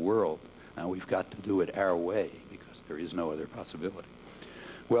understand the world, and we've got to do it our way because there is no other possibility.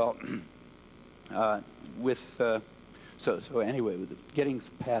 Well, so anyway, with getting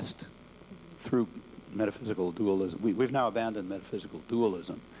past through metaphysical dualism, we've now abandoned metaphysical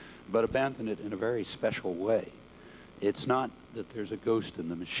dualism, but abandoned it in a very special way. It's not that there's a ghost in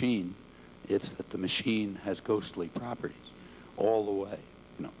the machine. It's that the machine has ghostly properties all the way.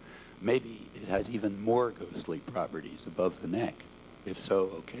 You know, maybe it has even more ghostly properties above the neck. If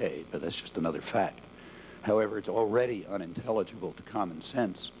so, okay, but that's just another fact. However, it's already unintelligible to common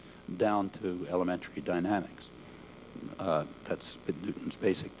sense down to elementary dynamics. That's been Newton's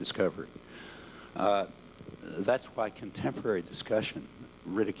basic discovery. That's why contemporary discussion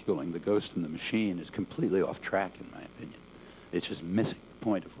ridiculing the ghost in the machine is completely off track, in my opinion. It's just missing the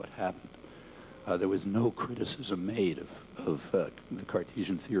point of what happened. There was no criticism made of the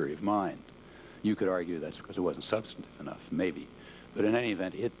Cartesian theory of mind. You could argue that's because it wasn't substantive enough, maybe. But in any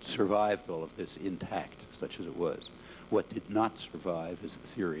event, it survived all of this intact, such as it was. What did not survive is the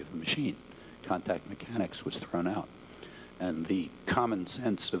theory of the machine. Contact mechanics was thrown out. And the common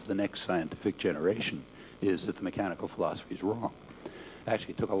sense of the next scientific generation is that the mechanical philosophy is wrong.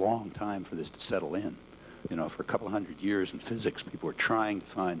 Actually, it took a long time for this to settle in. You know, for a couple of hundred years in physics, people were trying to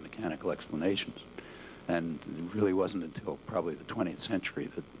find mechanical explanations. And it really wasn't until probably the 20th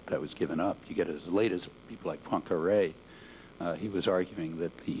century that that was given up. You get as late as people like Poincaré. He was arguing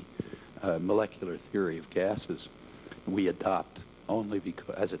that the molecular theory of gases we adopt only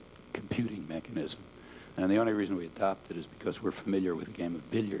because, as a computing mechanism. And the only reason we adopt it is because we're familiar with the game of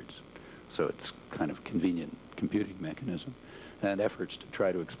billiards. So it's kind of convenient computing mechanism. And efforts to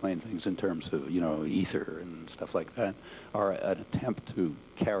try to explain things in terms of, you know, ether and stuff like that are an attempt to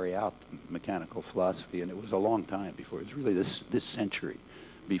carry out mechanical philosophy. And it was a long time before, it was really this century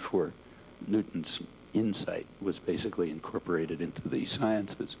before Newton's insight was basically incorporated into the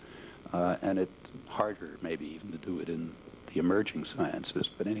sciences. And it's harder maybe even to do it in the emerging sciences.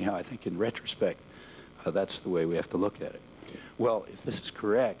 But anyhow, I think in retrospect, that's the way we have to look at it. Well, if this is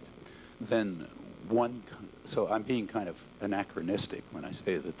correct, then so I'm being kind of anachronistic when I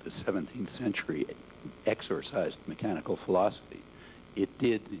say that the 17th century exorcised mechanical philosophy. It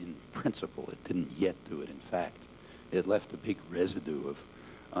did in principle, it didn't yet do it in fact. It left a big residue of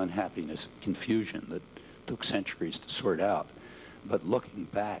unhappiness and confusion that took centuries to sort out. But looking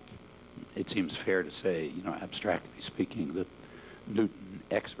back, it seems fair to say, you know, abstractly speaking, that Newton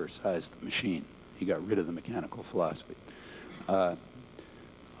exorcised the machine. He got rid of the mechanical philosophy.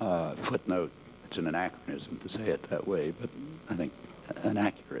 Footnote, it's an anachronism to say it that way, but I think an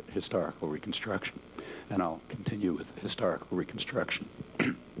accurate historical reconstruction. And I'll continue with historical reconstruction.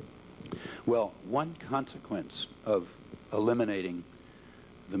 Well, one consequence of eliminating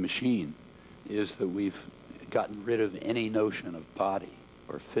the machine is that we've gotten rid of any notion of body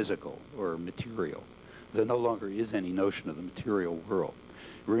or physical or material. There no longer is any notion of the material world.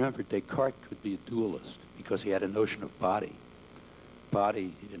 Remember, Descartes could be a dualist because he had a notion of body.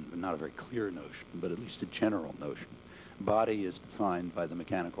 Body, not a very clear notion, but at least a general notion. Body is defined by the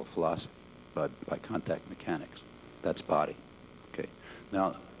mechanical philosophy, by contact mechanics. That's body. Okay.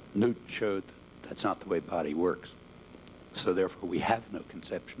 Now, Newton showed that's not the way body works. So therefore, we have no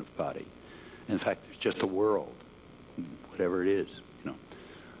conception of body. In fact, there's just a world, whatever it is. You know,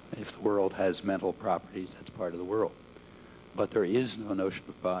 if the world has mental properties, that's part of the world. But there is no notion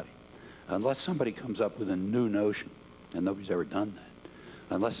of body. Unless somebody comes up with a new notion, and nobody's ever done that,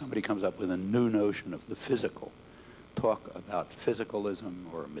 unless somebody comes up with a new notion of the physical, talk about physicalism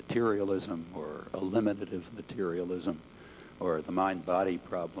or materialism or eliminative materialism or the mind-body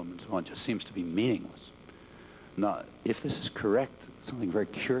problem and so on, just seems to be meaningless. Now, if this is correct, something very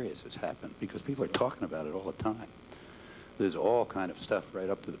curious has happened because people are talking about it all the time. There's all kind of stuff right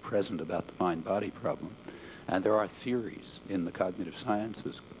up to the present about the mind-body problem. And there are theories in the cognitive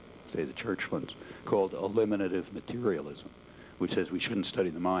sciences, say the Churchlands, called eliminative materialism, which says we shouldn't study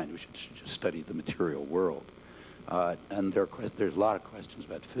the mind, we should just study the material world. And there's a lot of questions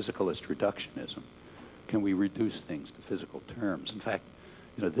about physicalist reductionism. Can we reduce things to physical terms? In fact,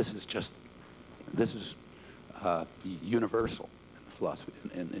 you know, this is universal in the philosophy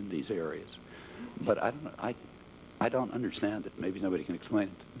in these areas. But I don't understand it. Maybe nobody can explain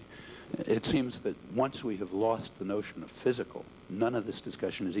it to me. It seems that once we have lost the notion of physical, none of this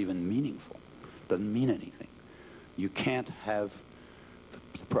discussion is even meaningful. It doesn't mean anything. You can't have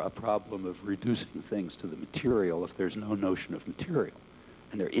a problem of reducing things to the material if there's no notion of material.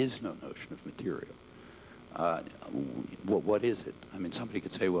 And there is no notion of material. What is it? I mean, somebody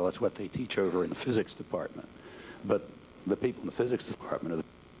could say, well, that's what they teach over in the physics department. But the people in the physics department will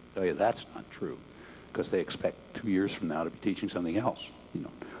tell you that's not true, because they expect 2 years from now to be teaching something else, you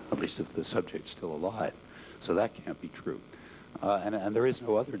know, at least if the subject's still alive. So that can't be true. And there is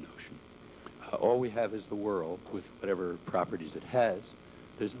no other notion. All we have is the world with whatever properties it has.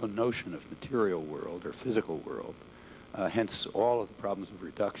 There's no notion of material world or physical world. Hence, all of the problems of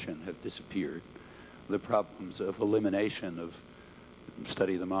reduction have disappeared. The problems of elimination of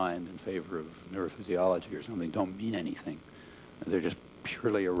study of the mind in favor of neurophysiology or something don't mean anything. They're just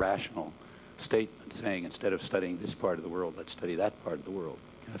purely irrational statements saying instead of studying this part of the world, let's study that part of the world,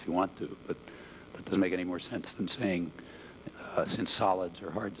 if you want to. But that doesn't make any more sense than saying since solids are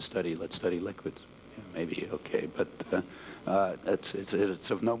hard to study, let's study liquids. Yeah, maybe, okay, but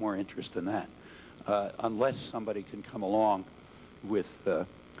it's of no more interest than that. Unless somebody can come along with a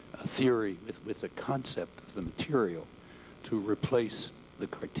theory, with a concept of the material to replace the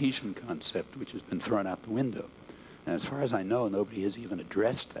Cartesian concept, which has been thrown out the window. And as far as I know, nobody has even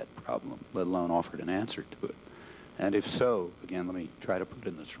addressed that problem, let alone offered an answer to it. And if so, again, let me try to put it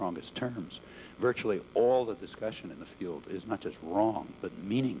in the strongest terms. Virtually all the discussion in the field is not just wrong, but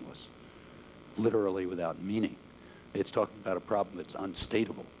meaningless, literally without meaning. It's talking about a problem that's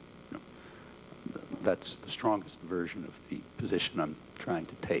unstatable. You know, that's the strongest version of the position I'm trying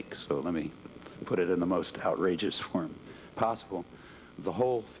to take. So let me put it in the most outrageous form possible. The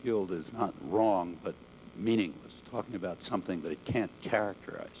whole field is not wrong, but meaningless, talking about something that it can't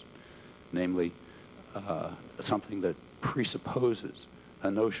characterize, namely something that presupposes a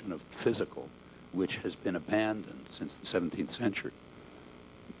notion of physical which has been abandoned since the 17th century.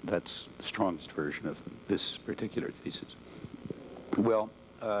 That's the strongest version of this particular thesis. Well,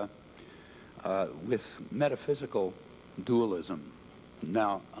 with metaphysical dualism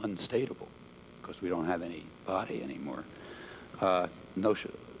now unstatable, because we don't have any body anymore,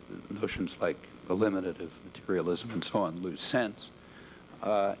 notions like eliminative materialism and so on lose sense,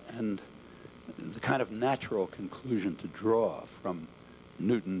 and the kind of natural conclusion to draw from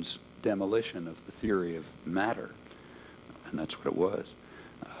Newton's demolition of the theory of matter, and that's what it was,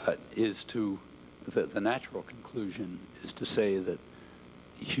 is to, the natural conclusion is to say that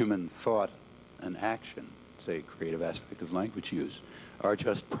human thought and action, say creative aspect of language use, are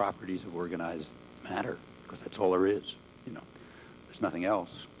just properties of organized matter, because that's all there is, you know. There's nothing else,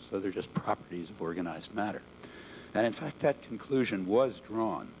 so they're just properties of organized matter. And in fact, that conclusion was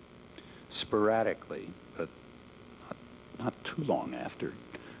drawn sporadically, but not too long after.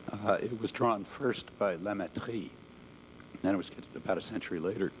 It was drawn first by La Mettrie, then it was about a century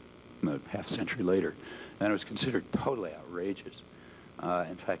later, half a century later, and it was considered totally outrageous.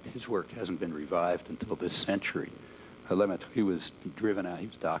 In fact, his work hasn't been revived until this century. La Mettrie was driven out, he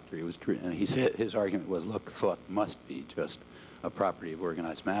was a doctor, and he said, his argument was, look, thought must be just a property of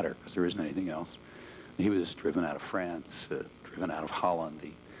organized matter, because there isn't anything else. He was driven out of France, driven out of Holland.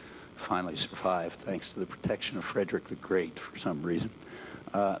 He finally survived thanks to the protection of Frederick the Great for some reason.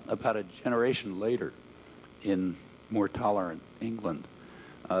 About a generation later, in more tolerant England,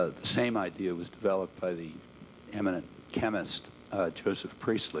 the same idea was developed by the eminent chemist Joseph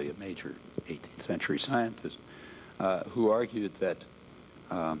Priestley, a major 18th century scientist, who argued that,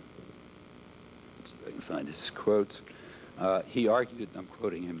 let's see if I can find his quotes, he argued, I'm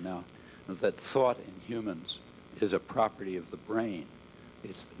quoting him now, that thought in humans is a property of the brain.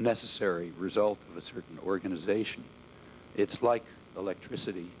 It's the necessary result of a certain organization. It's like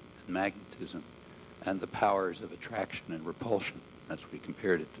electricity and magnetism and the powers of attraction and repulsion. That's what he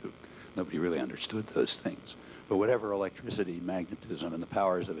compared it to. Nobody really understood those things. But whatever electricity, magnetism, and the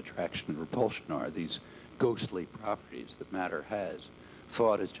powers of attraction and repulsion are, these ghostly properties that matter has,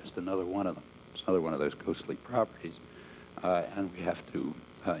 thought is just another one of them. It's another one of those ghostly properties, and we have to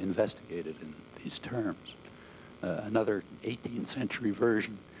investigate it in these terms. Another 18th century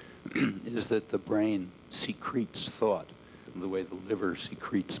version is that the brain secretes thought, the way the liver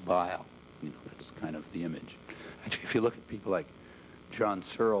secretes bile. You know, that's kind of the image. Actually, if you look at people like John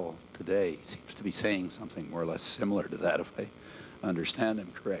Searle today, he seems to be saying something more or less similar to that, if I understand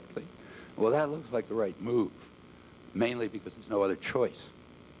him correctly. Well, that looks like the right move, mainly because there's no other choice.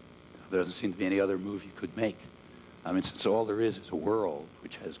 There doesn't seem to be any other move you could make. I mean, since all there is a world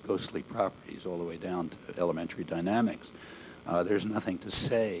which has ghostly properties all the way down to elementary dynamics, there's nothing to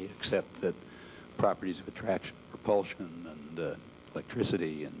say except that properties of attraction, repulsion, and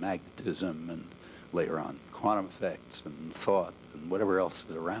electricity, and magnetism, and later on quantum effects, and thought, and whatever else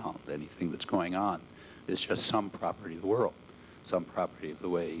is around, anything that's going on, is just some property of the world, some property of the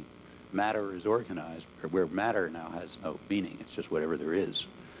way matter is organized, where matter now has no meaning. It's just whatever there is.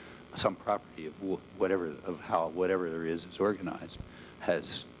 Some property of how whatever there is organized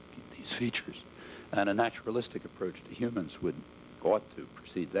has these features. And a naturalistic approach to humans ought to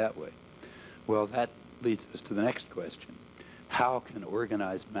proceed that way. Well, that leads us to the next question. How can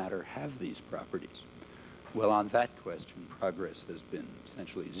organized matter have these properties? Well, on that question, progress has been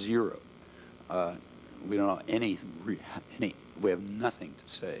essentially zero. We don't know we have nothing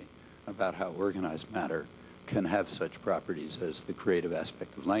to say about how organized matter can have such properties as the creative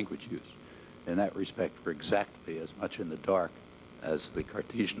aspect of language use. In that respect, we're exactly as much in the dark as the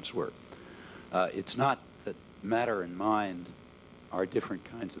Cartesians were. It's not that matter and mind are different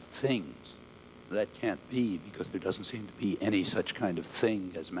kinds of things. That can't be, because there doesn't seem to be any such kind of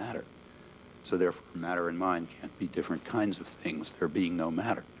thing as matter. So therefore, matter and mind can't be different kinds of things, there being no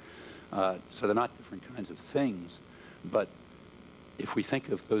matter. So they're not different kinds of things, but if we think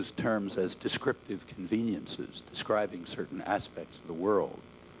of those terms as descriptive conveniences, describing certain aspects of the world,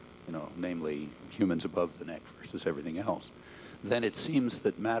 you know, namely humans above the neck versus everything else, then it seems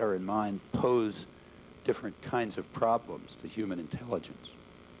that matter and mind pose different kinds of problems to human intelligence.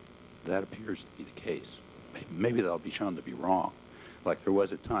 That appears to be the case. Maybe they'll be shown to be wrong. Like there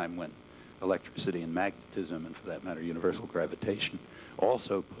was a time when electricity and magnetism, and for that matter, universal gravitation,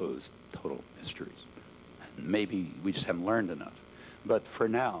 also posed total mysteries. And maybe we just haven't learned enough. But for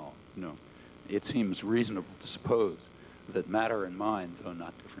now, you know, it seems reasonable to suppose that matter and mind, though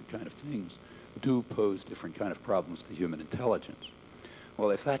not different kind of things, do pose different kind of problems to human intelligence. Well,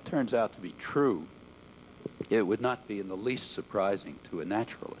 if that turns out to be true, it would not be in the least surprising to a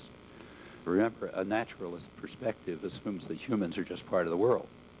naturalist. Remember, a naturalist perspective assumes that humans are just part of the world,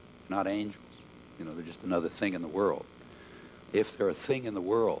 not angels. You know, they're just another thing in the world. If they're a thing in the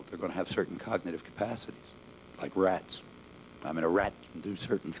world, they're going to have certain cognitive capacities, like rats. I mean, a rat can do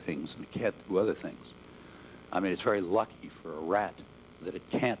certain things and it can't do other things. I mean, it's very lucky for a rat that it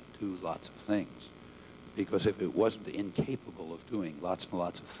can't do lots of things, because if it wasn't incapable of doing lots and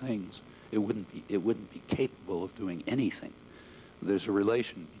lots of things, it wouldn't be capable of doing anything. There's a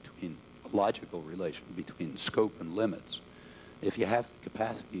logical relation between scope and limits. If you have the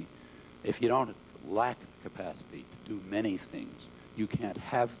capacity, if you don't lack the capacity to do many things, you can't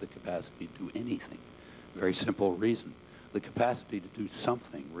have the capacity to do anything. Very simple reason. The capacity to do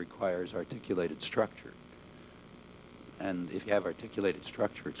something requires articulated structure. And if you have articulated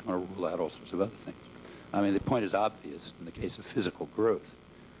structure, it's going to rule out all sorts of other things. I mean, the point is obvious in the case of physical growth.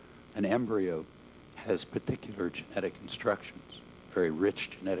 An embryo has particular genetic instructions, very rich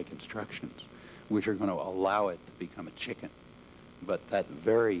genetic instructions, which are going to allow it to become a chicken. But that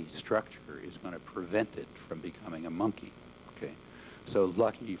very structure is going to prevent it from becoming a monkey, okay? So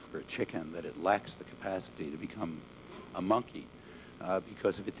lucky for a chicken that it lacks the capacity to become a monkey,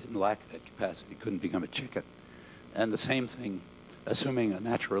 because if it didn't lack that capacity, it couldn't become a chicken. And the same thing, assuming a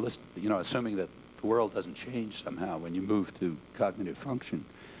naturalist, assuming that the world doesn't change somehow when you move to cognitive function,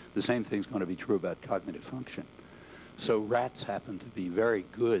 the same thing's going to be true about cognitive function. So rats happen to be very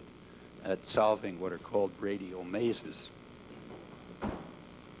good at solving what are called radial mazes.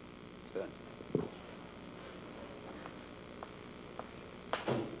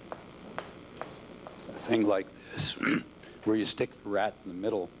 A thing like this, where you stick the rat in the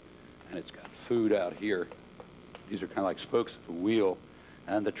middle, and it's got food out here. These are kind of like spokes of a wheel,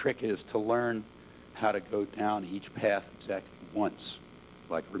 and the trick is to learn how to go down each path exactly once.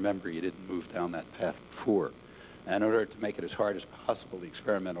 Like, remember, you didn't move down that path before. And in order to make it as hard as possible, the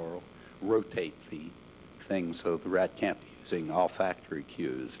experimenter will rotate the thing so the rat can't be using olfactory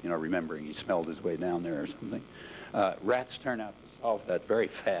cues, remembering he smelled his way down there or something. Rats turn out to solve that very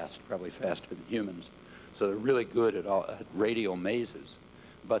fast, probably faster than humans. So they're really good at radial mazes,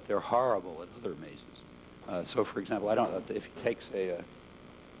 but they're horrible at other mazes. So, for example, I don't know if you take, say, a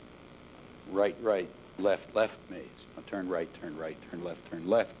right, left maze, turn right, turn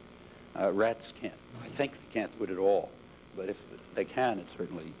left. Rats can't. I think they can't do it at all. But if they can, it's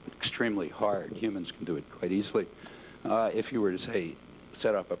certainly extremely hard. Humans can do it quite easily. If you were to, say,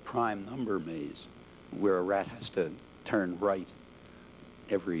 set up a prime number maze where a rat has to turn right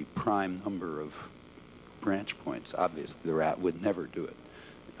every prime number of branch points, obviously the rat would never do it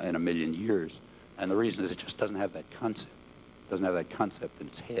in a million years. And the reason is it just doesn't have that concept. It doesn't have that concept in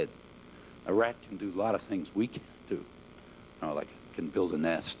its head. A rat can do a lot of things we can't do. Like it can build a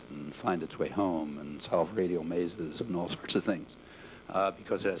nest and find its way home and solve radial mazes and all sorts of things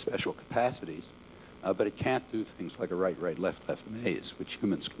because it has special capacities. But it can't do things like a right, left maze, which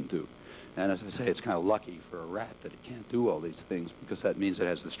humans can do. And as I say, it's kind of lucky for a rat that it can't do all these things, because that means it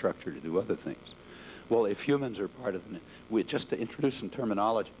has the structure to do other things. Well, if humans are part of just to introduce some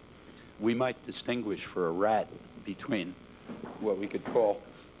terminology, we might distinguish for a rat between what we could call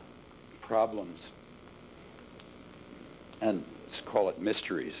problems and let's call it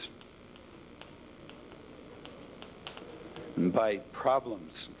mysteries. And by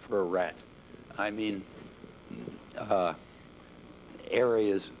problems for a rat, I mean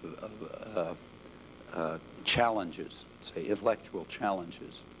areas of challenges, say intellectual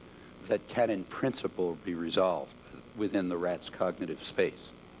challenges, that can in principle be resolved within the rat's cognitive space.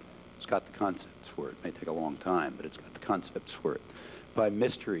 It's got the concepts for it. It may take a long time, but it's got the concepts for it. By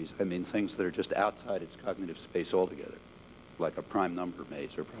mysteries, I mean things that are just outside its cognitive space altogether, like a prime number maze,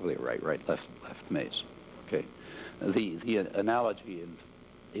 or probably a right, left maze. Okay, the analogy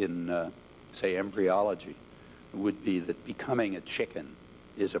in say embryology would be that becoming a chicken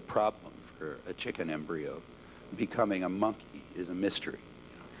is a problem for a chicken embryo. Becoming a monkey is a mystery.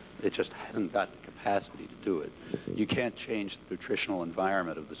 It just hasn't got the capacity to do it. You can't change the nutritional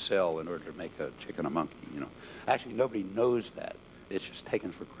environment of the cell in order to make a chicken a monkey, Actually, nobody knows that. It's just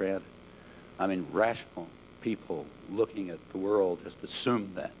taken for granted. I mean, rational people looking at the world just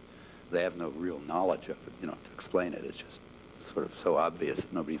assume that. They have no real knowledge of it, to explain it. It's just sort of so obvious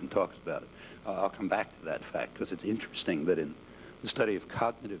that nobody even talks about it. I'll come back to that fact, because it's interesting that in the study of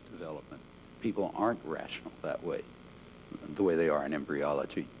cognitive development, people aren't rational that way, the way they are in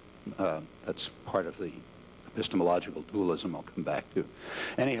embryology. That's part of the epistemological dualism I'll come back to.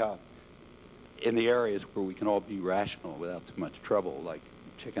 Anyhow, in the areas where we can all be rational without too much trouble, like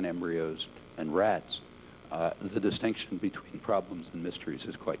chicken embryos and rats, the distinction between problems and mysteries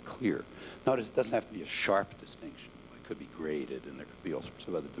is quite clear. Notice it doesn't have to be a sharp distinction. It could be graded, and there could be all sorts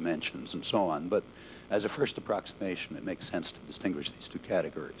of other dimensions and so on. But as a first approximation, it makes sense to distinguish these two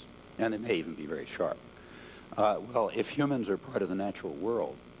categories. And it may even be very sharp. Well, if humans are part of the natural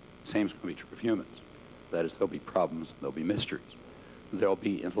world, the same is going to be true of humans. That is, there'll be problems, there'll be mysteries. There'll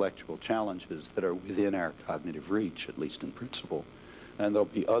be intellectual challenges that are within our cognitive reach, at least in principle. And there'll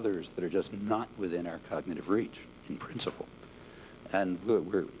be others that are just not within our cognitive reach, in principle. And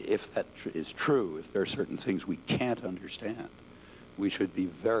if that is true, if there are certain things we can't understand, we should be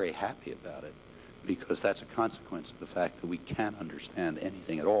very happy about it, because that's a consequence of the fact that we can't understand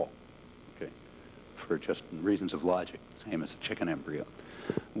anything at all, okay, for just reasons of logic, same as a chicken embryo.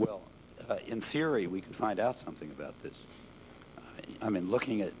 Well, in theory, we could find out something about this. I mean,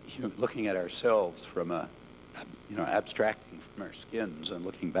 looking at ourselves from abstracting from our skins and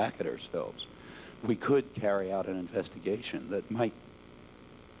looking back at ourselves, we could carry out an investigation that might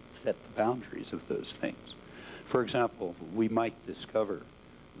set the boundaries of those things. For example, we might discover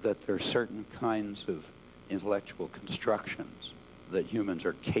that there are certain kinds of intellectual constructions that humans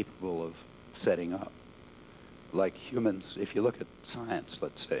are capable of setting up. Like humans, if you look at science,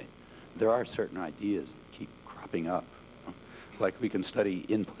 let's say, there are certain ideas that keep cropping up. Like we can study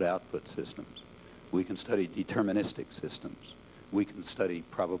input-output systems. We can study deterministic systems. We can study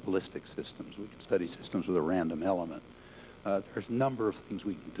probabilistic systems. We can study systems with a random element. There's a number of things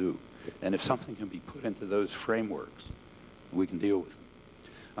we can do. And if something can be put into those frameworks, we can deal with it.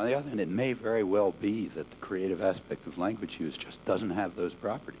 On the other hand, it may very well be that the creative aspect of language use just doesn't have those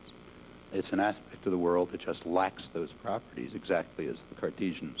properties. It's an aspect of the world that just lacks those properties, exactly as the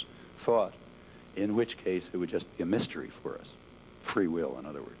Cartesians thought, in which case it would just be a mystery for us. Free will, in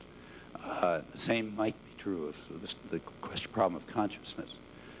other words. The same might be true of the problem of consciousness.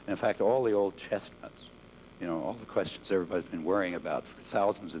 In fact, all the old chestnuts, all the questions everybody's been worrying about for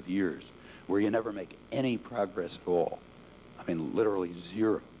thousands of years, where you never make any progress at all. I mean, literally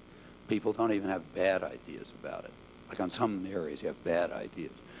zero. People don't even have bad ideas about it. Like on some areas, you have bad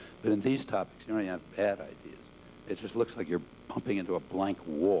ideas. But in these topics, you don't even have bad ideas. It just looks like you're bumping into a blank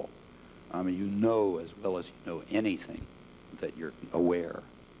wall. I mean, you know as well as you know anything that you're aware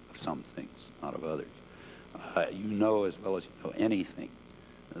of some things, not of others. You know as well as you know anything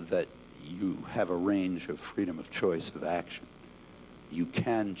that you have a range of freedom of choice of action. You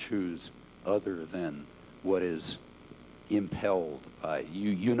can choose other than what is impelled by.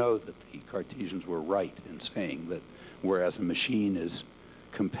 You know that the Cartesians were right in saying that whereas a machine is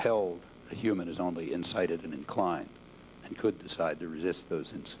compelled, a human is only incited and inclined and could decide to resist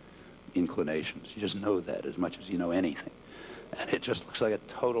those inclinations. You just know that as much as you know anything. And it just looks like a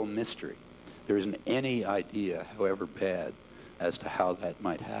total mystery. There isn't any idea, however bad, as to how that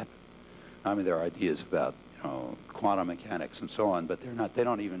might happen. I mean, there are ideas about, quantum mechanics and so on, but they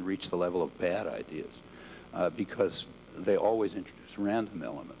don't even reach the level of bad ideas because they always introduce random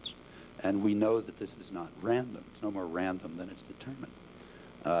elements. And we know that this is not random. It's no more random than it's determined.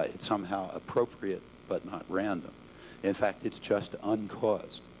 It's somehow appropriate, but not random. In fact, it's just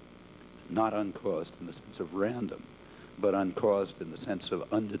uncaused. Not uncaused in the sense of random, but uncaused in the sense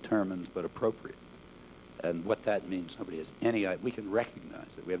of undetermined but appropriate. And what that means, nobody has any idea. We can recognize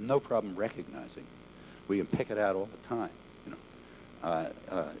it. We have no problem recognizing. We can pick it out all the time,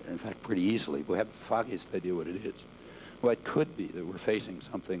 in fact, pretty easily. We have the foggiest idea what it is. Well, it could be that we're facing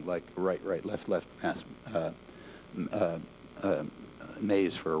something like right, left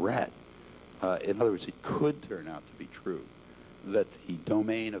maze for a rat. In other words, it could turn out to be true that the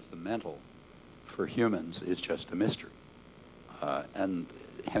domain of the mental for humans is just a mystery, and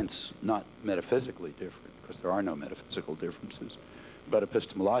hence not metaphysically different, because there are no metaphysical differences, but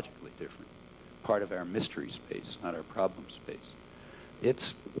epistemologically different, part of our mystery space, not our problem space.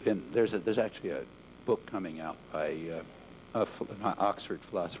 There's actually a book coming out by an Oxford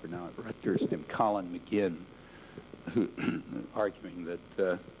philosopher now at Rutgers named Colin McGinn, who arguing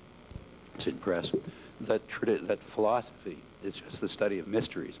that it's in press, that philosophy is just the study of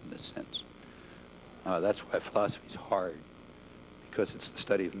mysteries in this sense. That's why philosophy is hard, because it's the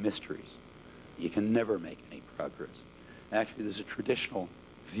study of mysteries. You can never make any progress. Actually, there's a traditional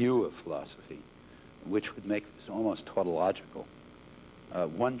view of philosophy which would make this almost tautological.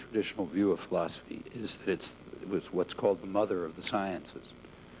 One traditional view of philosophy is that it was what's called the mother of the sciences,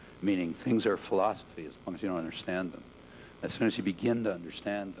 meaning things are philosophy as long as you don't understand them. As soon as you begin to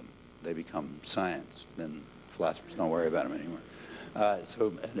understand them, they become science. Then philosophers don't worry about them anymore.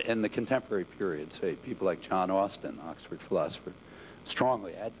 So in the contemporary period, say, people like John Austin, Oxford philosopher,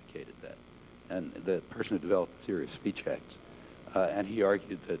 strongly advocated that, and the person who developed the theory of speech acts. And he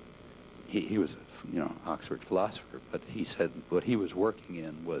argued that he was a Oxford philosopher, but he said what he was working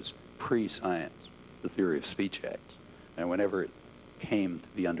in was pre-science, the theory of speech acts. And whenever it came to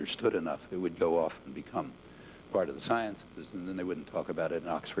be understood enough, it would go off and become part of the sciences, and then they wouldn't talk about it in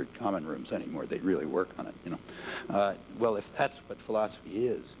Oxford common rooms anymore. They'd really work on it, Well, if that's what philosophy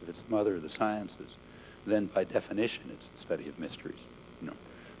is, if it's the mother of the sciences, then by definition it's the study of mysteries,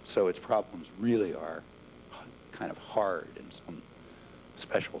 So its problems really are kind of hard in some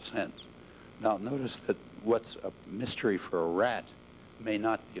special sense. Now, notice that what's a mystery for a rat may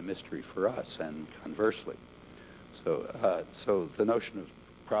not be a mystery for us, and conversely. So the notion of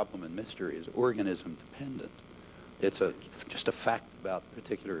problem and mystery is organism dependent. It's just a fact about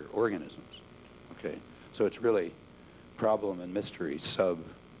particular organisms, okay? So it's really problem and mystery sub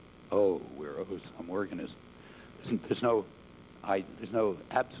we're some organism. There's no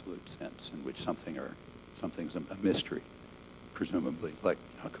absolute sense in which something's a mystery, presumably. Like,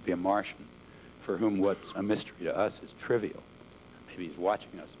 it could be a Martian for whom what's a mystery to us is trivial. Maybe he's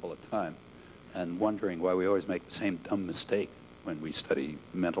watching us all the time and wondering why we always make the same dumb mistake when we study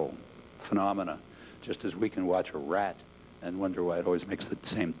mental phenomena, just as we can watch a rat and wonder why it always makes the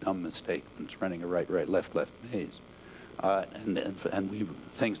same dumb mistake when it's running a right, left maze.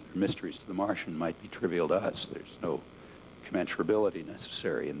 Things that are mysteries to the Martian might be trivial to us. There's no commensurability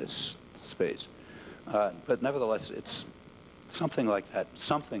necessary in this space. But nevertheless, it's something like that.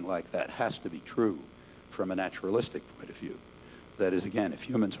 Something like that has to be true from a naturalistic point of view. That is, again, if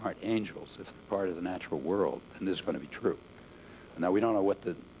humans aren't angels, if they're part of the natural world, then this is going to be true. Now, we don't know what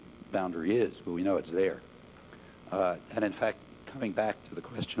the boundary is, but we know it's there. And in fact, coming back to the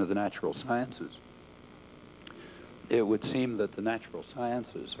question of the natural sciences, it would seem that the natural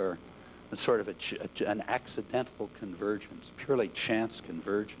sciences are sort of an accidental convergence, purely chance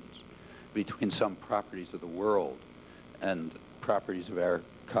convergence between some properties of the world and properties of our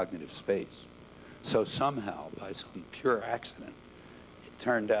cognitive space. So somehow, by some pure accident, it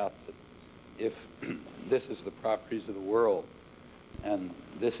turned out that if this is the properties of the world, and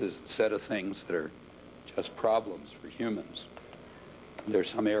this is a set of things that are just problems for humans, there's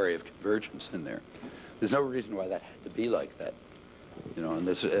some area of convergence in there. There's no reason why that had to be like that, And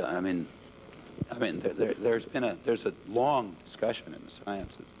this, there's a long discussion in the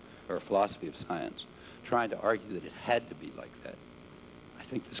sciences, or philosophy of science, trying to argue that it had to be like that. I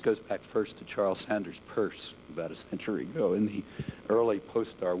think this goes back first to Charles Sanders Peirce, about a century ago, in the early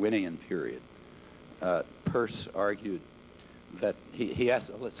post-Darwinian period. Peirce argued that he asked,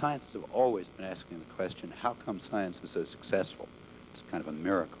 scientists have always been asking the question, how come science is so successful? It's kind of a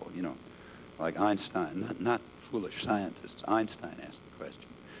miracle, like Einstein, not foolish scientists. Einstein asked the question,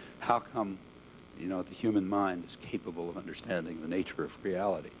 how come, the human mind is capable of understanding the nature of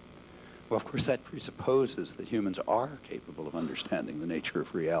reality? Well, of course, that presupposes that humans are capable of understanding the nature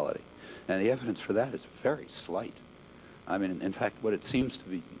of reality. And the evidence for that is very slight. In fact, what seems to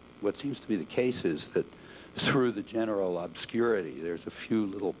be the case is that through the general obscurity, there's a few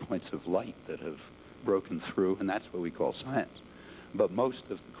little points of light that have broken through, and that's what we call science. But most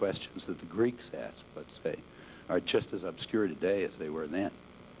of the questions that the Greeks asked, let's say, are just as obscure today as they were then.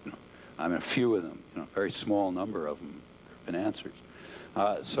 A few of them, a very small number of them have been answered.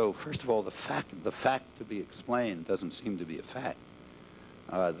 So first of all, the fact to be explained doesn't seem to be a fact.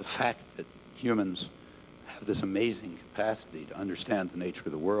 The fact that humans have this amazing capacity to understand the nature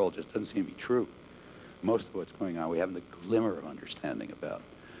of the world just doesn't seem to be true. Most of what's going on, we haven't a glimmer of understanding about.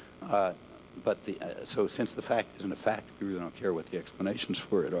 So since the fact isn't a fact, we really don't care what the explanations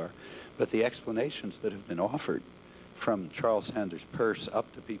for it are. But the explanations that have been offered from Charles Sanders Peirce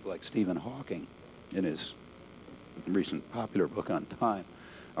up to people like Stephen Hawking in his recent popular book on time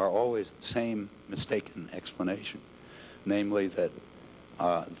are always the same mistaken explanation. Namely that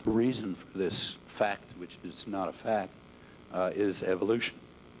the reason for this fact, which is not a fact, is evolution.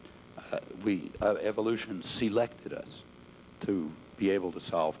 Evolution selected us to be able to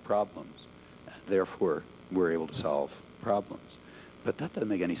solve problems. Therefore, we're able to solve problems. But that doesn't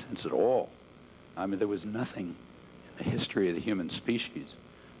make any sense at all. There was nothing in the history of the human species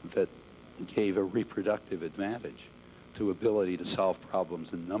that gave a reproductive advantage to ability to solve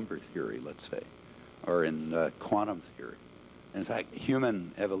problems in number theory, let's say, or in quantum theory. In fact,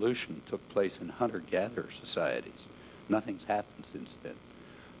 human evolution took place in hunter-gatherer societies. Nothing's happened since then.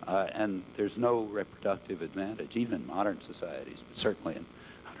 And there's no reproductive advantage, even in modern societies, but certainly in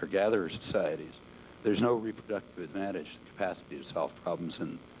hunter-gatherer societies, there's no reproductive advantage to the capacity to solve problems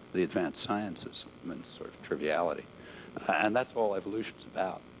in the advanced sciences, sort of triviality. And that's all evolution's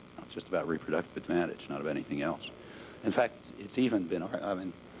about. It's just about reproductive advantage, not of anything else. In fact, it's even been,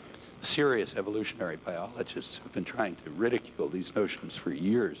 serious evolutionary biologists have been trying to ridicule these notions for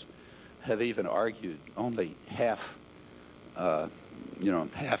years. have even argued only half,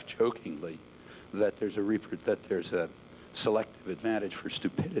 half jokingly, that there's a selective advantage for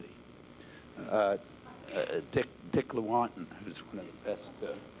stupidity. Dick Lewontin, who's one of the best,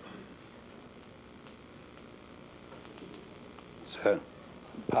 he's a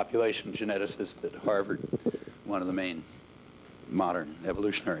population geneticist at Harvard, one of the main modern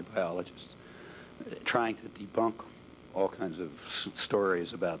evolutionary biologists, trying to debunk all kinds of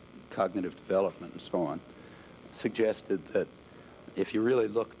stories about cognitive development and so on, suggested that if you really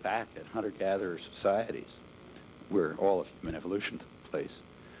look back at hunter-gatherer societies, where all of human evolution took place,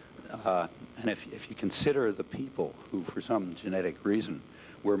 and if you consider the people who, for some genetic reason,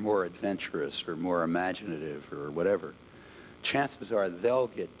 were more adventurous or more imaginative or whatever, chances are they'll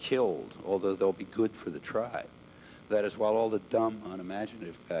get killed, although they'll be good for the tribe. That is, while all the dumb,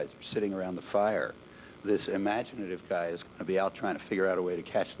 unimaginative guys are sitting around the fire, this imaginative guy is going to be out trying to figure out a way to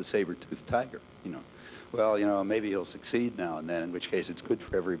catch the saber-toothed tiger, Well, maybe he'll succeed now and then, in which case it's good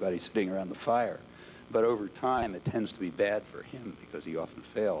for everybody sitting around the fire. But over time, it tends to be bad for him because he often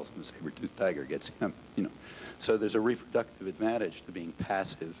fails, and the saber-toothed tiger gets him, So there's a reproductive advantage to being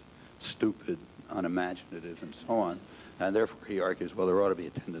passive, stupid, unimaginative, and so on. And therefore, he argues, well, there ought to be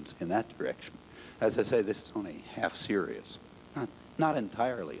a tendency in that direction. As I say, this is only half serious. Not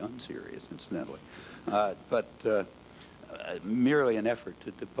entirely unserious, incidentally, but merely an effort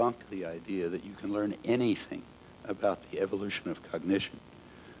to debunk the idea that you can learn anything about the evolution of cognition.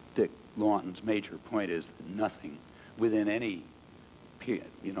 Dick Lewontin's major point is that nothing within any,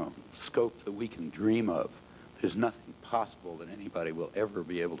 scope that we can dream of, there's nothing possible that anybody will ever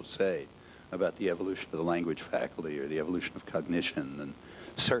be able to say about the evolution of the language faculty or the evolution of cognition, and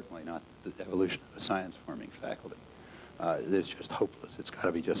certainly not the evolution of the science-forming faculty. It's just hopeless. It's got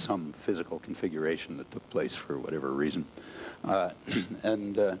to be just some physical configuration that took place for whatever reason.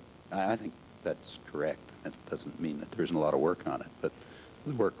 And I think that's correct. That doesn't mean that there isn't a lot of work on it, but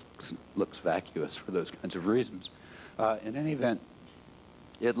the work looks vacuous for those kinds of reasons. In any event,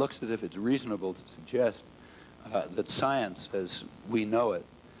 it looks as if it's reasonable to suggest that science, as we know it,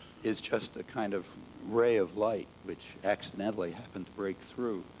 is just a kind of ray of light which accidentally happened to break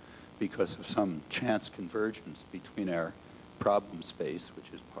through because of some chance convergence between our problem space, which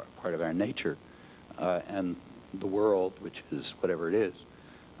is part of our nature, and the world, which is whatever it is.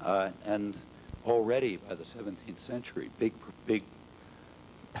 And already by the 17th century, big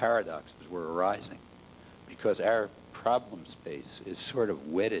paradoxes were arising because our problem space is sort of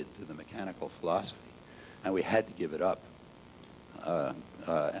wedded to the mechanical philosophy, and we had to give it up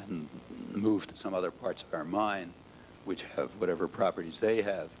and move to some other parts of our mind which have whatever properties they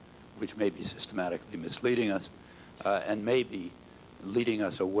have, which may be systematically misleading us and may be leading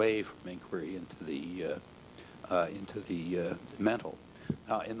us away from inquiry into the mental.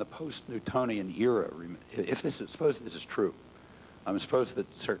 Now, in the post-Newtonian era, suppose this is true, suppose that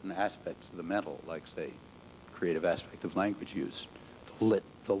certain aspects of the mental, like, say, creative aspect of language use,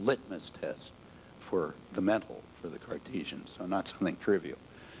 the litmus test for the mental for the Cartesians, so not something trivial.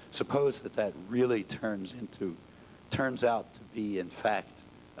 Suppose that really turns out to be, in fact,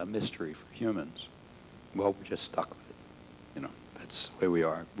 a mystery for humans. Well, we're just stuck with it. That's the way we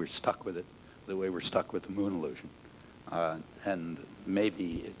are. We're stuck with it the way we're stuck with the moon illusion. And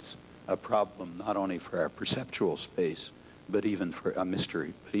maybe it's a problem not only for our perceptual space, but even for a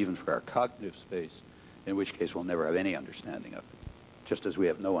mystery, but even for our cognitive space, in which case we'll never have any understanding of it, just as we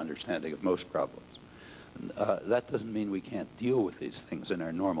have no understanding of most problems. That doesn't mean we can't deal with these things in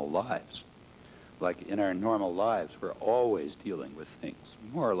our normal lives. Like in our normal lives, we're always dealing with things,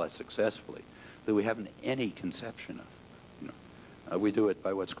 more or less successfully, that we haven't any conception of. We do it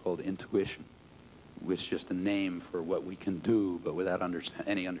by what's called intuition, which is just a name for what we can do, but without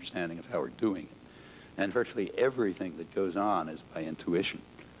any understanding of how we're doing it. And virtually everything that goes on is by intuition.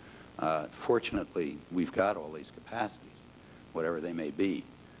 Fortunately, we've got all these capacities, whatever they may be,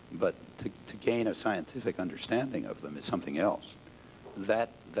 but to gain a scientific understanding of them is something else.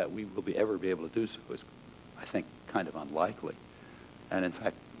 That we will ever be able to do so is, I think, kind of unlikely. And in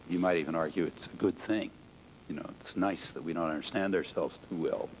fact, you might even argue it's a good thing. It's nice that we don't understand ourselves too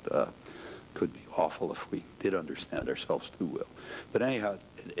well. Could be awful if we did understand ourselves too well. But anyhow,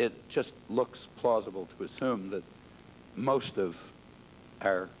 it just looks plausible to assume that most of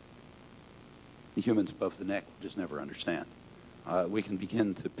the humans above the neck will just never understand. We can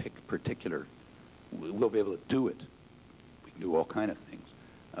begin to pick we'll be able to do it. We can do all kinds of things,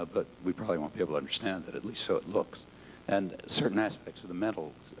 but we probably won't be able to understand it, at least so it looks. And certain aspects of the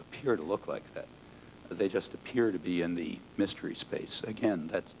mental appear to look like that. They just appear to be in the mystery space. Again,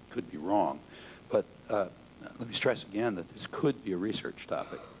 that could be wrong, but let me stress again that this could be a research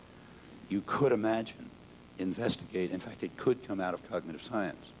topic. you could imagine, investigate, in fact, it could come out of cognitive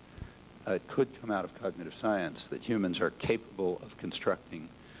science. It could come out of cognitive science that humans are capable of constructing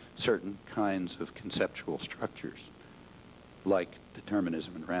certain kinds of conceptual structures, like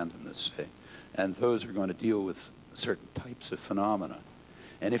determinism and randomness, say. And those are going to deal with certain types of phenomena.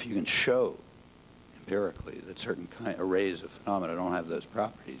 And if you can show empirically that certain arrays of phenomena don't have those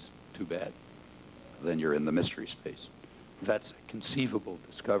properties, too bad. Then you're in the mystery space. That's a conceivable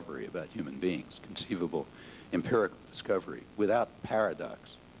discovery about human beings, conceivable empirical discovery. Without paradox,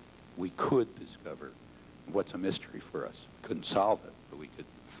 we could discover what's a mystery for us. Couldn't solve it, but we could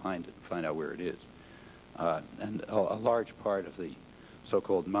find it, find out where it is. And a large part of the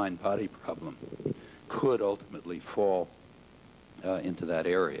so-called mind-body problem could ultimately fall into that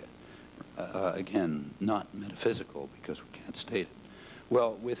area. Again, not metaphysical, because we can't state it.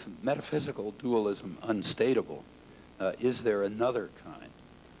 Well, with metaphysical dualism unstatable, is there another kind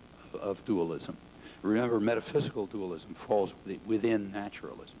of dualism? Remember, metaphysical dualism falls within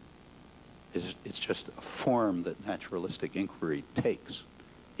naturalism. It's just a form that naturalistic inquiry takes.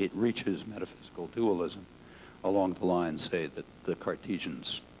 It reaches metaphysical dualism along the lines, say, that the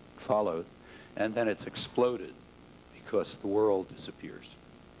Cartesians followed, and then it's exploded because the world disappears.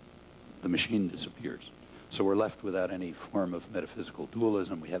 The machine disappears. So we're left without any form of metaphysical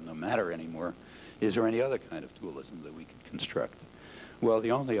dualism. We have no matter anymore. Is there any other kind of dualism that we could construct? Well,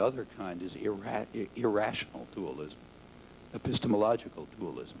 the only other kind is irrational dualism, epistemological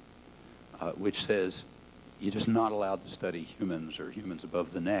dualism, which says you're just not allowed to study humans or humans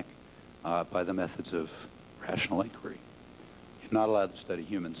above the neck by the methods of rational inquiry. You're not allowed to study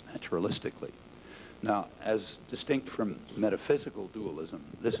humans naturalistically. Now, as distinct from metaphysical dualism,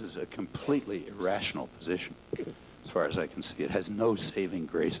 this is a completely irrational position, as far as I can see. It has no saving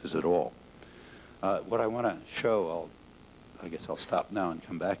graces at all. What I want to show, I guess I'll stop now and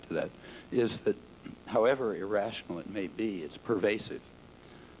come back to that, is that however irrational it may be, it's pervasive.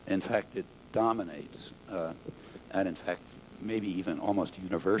 In fact, it dominates, and in fact, maybe even almost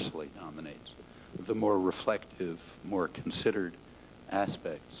universally dominates the more reflective, more considered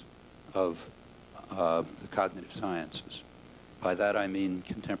aspects of the cognitive sciences. By that I mean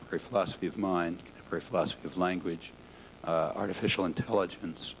contemporary philosophy of mind, contemporary philosophy of language, artificial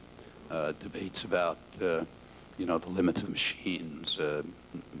intelligence, debates about, you know, the limits of machines,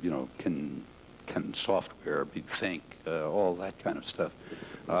 you know, can software think, all that kind of stuff.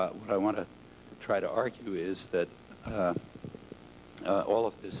 What I want to try to argue is that all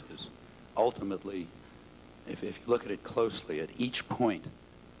of this is ultimately, if you look at it closely, at each point,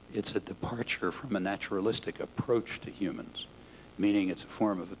 it's a departure from a naturalistic approach to humans, meaning it's a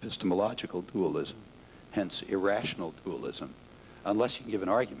form of epistemological dualism, hence irrational dualism, unless you can give an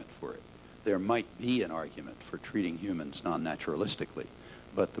argument for it. There might be an argument for treating humans non-naturalistically,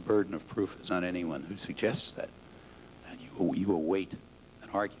 but the burden of proof is on anyone who suggests that. And you await an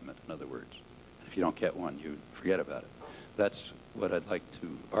argument, in other words. And if you don't get one, you forget about it. That's what I'd like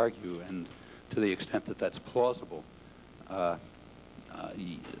to argue, and to the extent that that's plausible,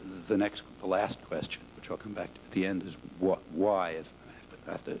 the last question, which I'll come back to at the end, is why.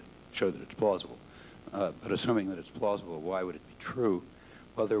 I have to show that it's plausible. But assuming that it's plausible, why would it be true?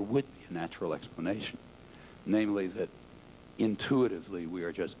 Well, there would be a natural explanation, namely that intuitively we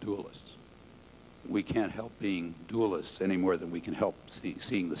are just dualists. We can't help being dualists any more than we can help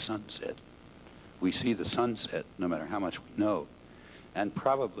seeing the sunset. We see the sunset no matter how much we know, and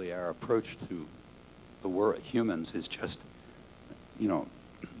probably our approach to the world, humans, is just, you know,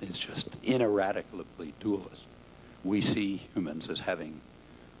 is just ineradicably dualist. We see humans as having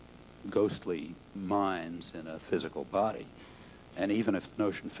ghostly minds in a physical body, and even if the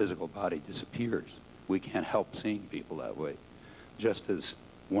notion physical body disappears, we can't help seeing people that way. Just as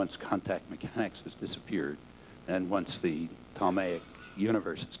once contact mechanics has disappeared, and once the Ptolemaic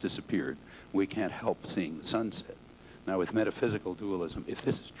universe has disappeared, we can't help seeing the sunset. Now, with metaphysical dualism, if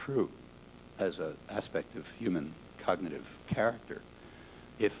this is true as an aspect of human cognitive character,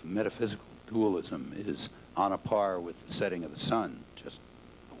 if metaphysical dualism is on a par with the setting of the sun, just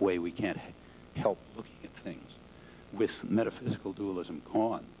a way we can't help looking at things, with metaphysical dualism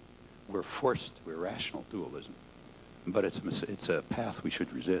gone, we're forced to irrational dualism. But it's a path we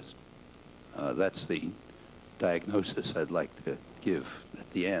should resist. That's the diagnosis I'd like to give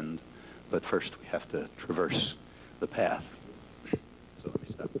at the end, but first we have to traverse the path. So let me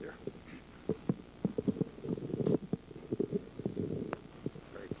stop there.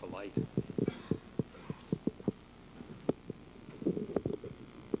 Very polite.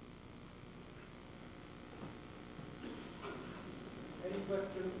 Any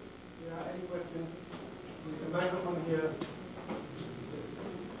questions? Yeah, any questions? There's a microphone here.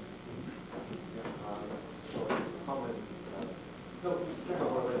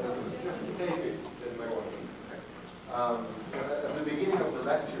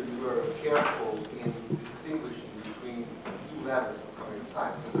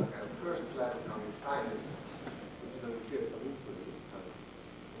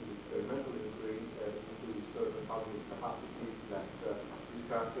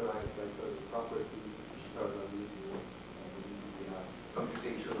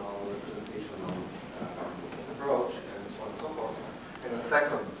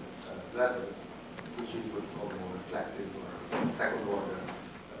 second level, which is what we call more reflective or second order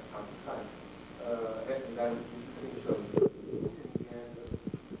science. And then we show and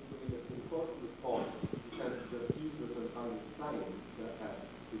the important response that the future of science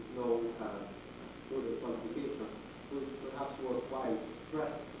with no further qualification, was perhaps worthwhile to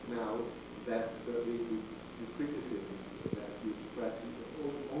stress now that the criticism that you express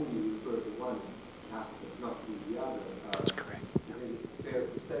only refer to one aspect, not to the other. That's correct. It's fair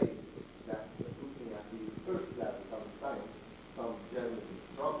to say that looking at the first level of science, some generally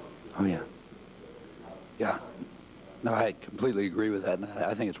strong. Oh, yeah. Yeah. No, I completely agree with that, and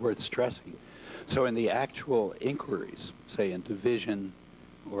I think it's worth stressing. So in the actual inquiries, say into vision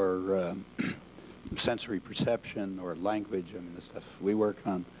or sensory perception or language, I mean, the stuff we work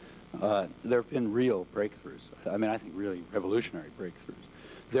on, there have been real breakthroughs. I mean, I think really revolutionary breakthroughs.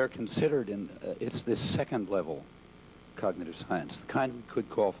 They're considered in, it's this second level cognitive science, the kind we could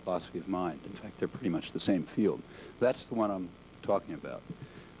call philosophy of mind. In fact, they're pretty much the same field. That's the one I'm talking about.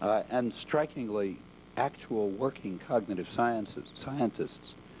 And strikingly, actual working cognitive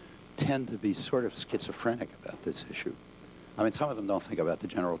scientists tend to be sort of schizophrenic about this issue. I mean, some of them don't think about the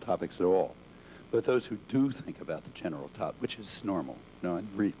general topics at all. But those who do think about the general topic, which is normal, you know,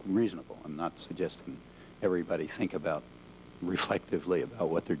 and reasonable. I'm not suggesting everybody think about reflectively about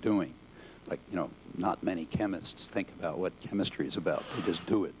what they're doing. Like, you know, not many chemists think about what chemistry is about. They just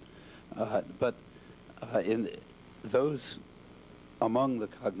do it. But in those among the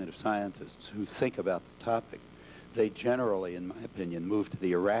cognitive scientists who think about the topic, they generally, in my opinion, move to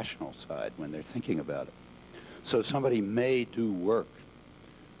the irrational side when they're thinking about it. So somebody may do work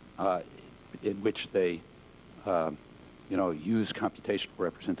in which they, you know, use computational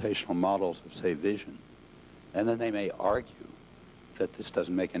representational models of, say, vision, and then they may argue that this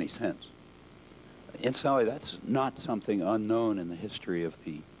doesn't make any sense. Incidentally, that's not something unknown in the history of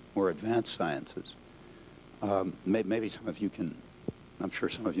the more advanced sciences. Maybe some of you can, I'm sure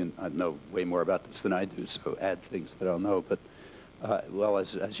some of you know way more about this than I do, so add things that I'll know. But, well,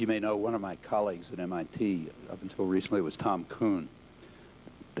 as you may know, one of my colleagues at MIT up until recently was Tom Kuhn,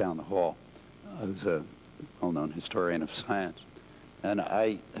 down the hall, who's a well-known historian of science. And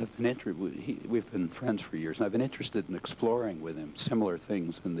I have been we've been friends for years, and I've been interested in exploring with him similar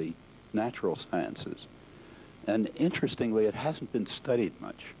things in the natural sciences. And interestingly, it hasn't been studied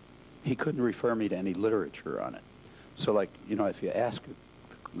much. He couldn't refer me to any literature on it. So, like, you know, if you ask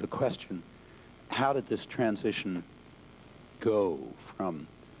the question, how did this transition go from,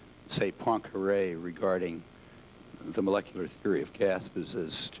 say, Poincaré regarding the molecular theory of gases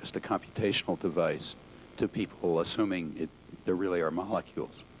as just a computational device to people assuming there really are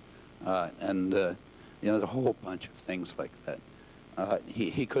molecules? And, you know, there's a whole bunch of things like that.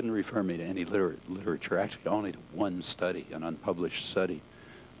 He couldn't refer me to any literature, actually only to one study, an unpublished study,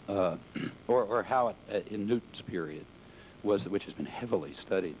 or how it, in Newton's period, which has been heavily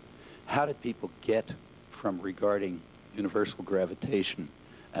studied, how did people get from regarding universal gravitation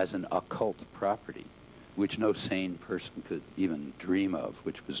as an occult property, which no sane person could even dream of,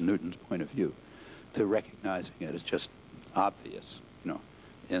 which was Newton's point of view, to recognizing it as just obvious, you know,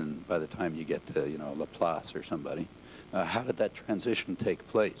 by the time you get to, you know, Laplace or somebody. How did that transition take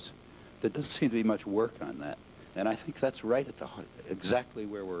place? There doesn't seem to be much work on that. And I think that's right at the heart, exactly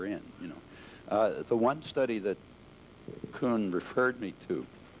where we're in, you know. The one study that Kuhn referred me to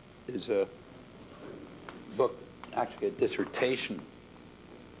is a book, actually a dissertation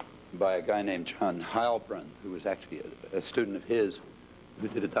by a guy named John Heilbrunn, who was actually a student of his, who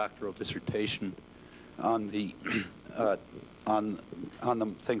did a doctoral dissertation on the on the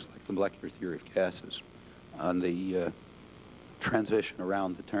things like the molecular theory of gases, on the transition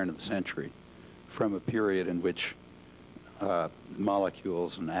around the turn of the century from a period in which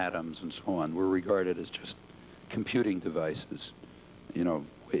molecules and atoms and so on were regarded as just computing devices. You know,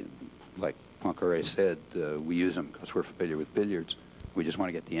 like Poincaré said, we use them because we're familiar with billiards. We just want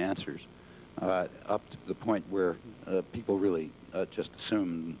to get the answers. Up to the point where people really just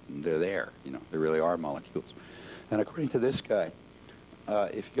assume they're there. You know, there really are molecules. And according to this guy,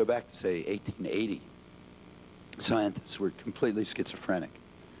 if you go back to, say, 1880, scientists were completely schizophrenic,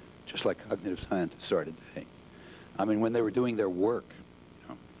 just like cognitive scientists are today. I mean, when they were doing their work, you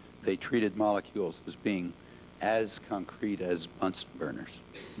know, they treated molecules as being as concrete as Bunsen burners,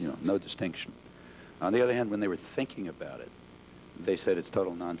 you know, no distinction. On the other hand, when they were thinking about it, they said it's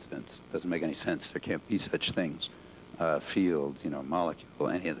total nonsense. Doesn't make any sense. There can't be such things. Fields, you know, molecule,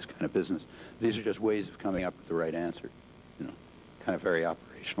 any of this kind of business. These are just ways of coming up with the right answer, you know, kind of very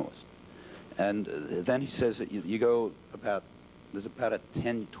operationalist. And then he says that you go there's about a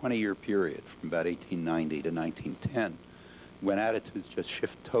 20-year period from about 1890 to 1910 when attitudes just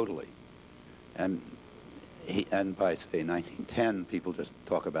shift totally. And by, say, 1910, people just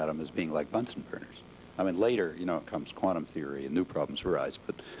talk about them as being like Bunsen burners. I mean, later, you know, comes quantum theory and new problems arise.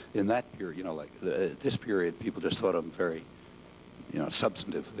 But in that period, you know, like this period, people just thought of them very, you know,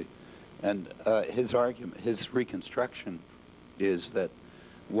 substantively. And his argument, his reconstruction is that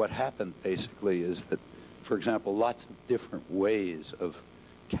what happened basically is that, for example, lots of different ways of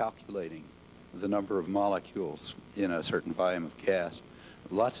calculating the number of molecules in a certain volume of gas,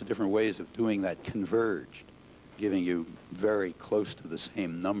 lots of different ways of doing that converged, giving you very close to the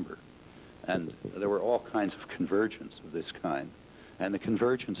same number. And there were all kinds of convergence of this kind. And the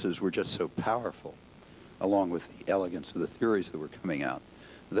convergences were just so powerful, along with the elegance of the theories that were coming out,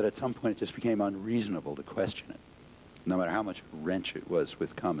 that at some point it just became unreasonable to question it, no matter how much of a wrench it was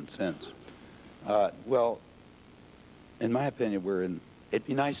with common sense. Well, in my opinion, it'd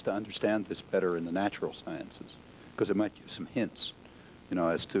be nice to understand this better in the natural sciences, because it might give some hints, you know,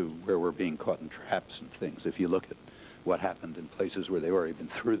 as to where we're being caught in traps and things, if you look at what happened in places where they've already been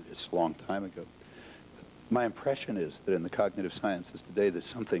through this a long time ago. My impression is that in the cognitive sciences today, there's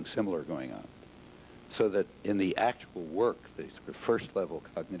something similar going on. So that in the actual work, the sort of first-level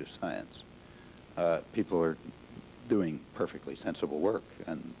cognitive science, people are doing perfectly sensible work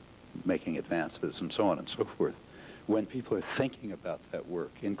and making advances and so on and so forth. When people are thinking about that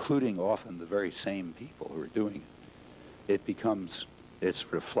work, including often the very same people who are doing it, it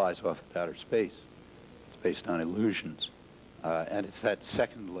sort of flies off at outer space. It's based on illusions. And it's that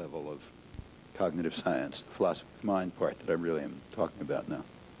second level of cognitive science, the philosophy of mind part, that I really am talking about now.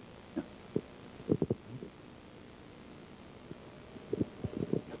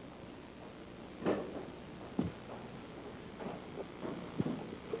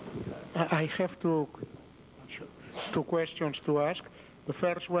 I have two questions to ask. The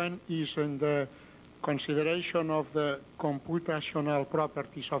first one is in the consideration of the computational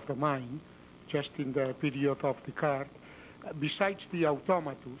properties of the mind, just in the period of Descartes. Besides the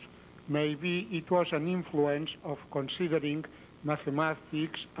automatus, maybe it was an influence of considering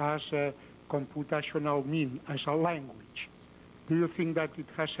mathematics as a computational mean, as a language. Do you think that it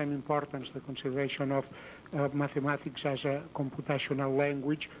has an importance, the consideration of mathematics as a computational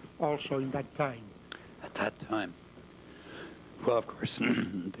language, also in that time? At that time? Well, of course,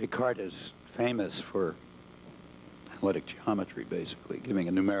 Descartes is famous for analytic geometry, basically, giving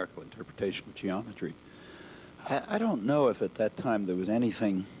a numerical interpretation of geometry. I don't know if at that time there was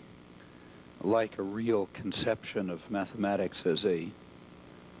anything like a real conception of mathematics as a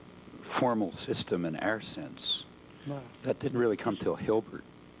formal system in our sense. No. That didn't really come till Hilbert,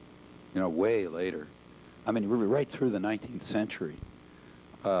 you know, way later. I mean, right through the 19th century,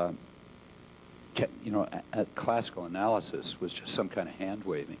 you know, classical analysis was just some kind of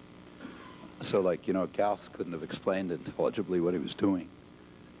hand-waving. So, like, you know, Gauss couldn't have explained intelligibly what he was doing.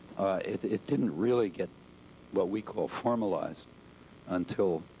 It didn't really get what we call formalized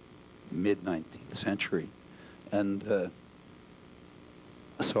until mid-19th century. And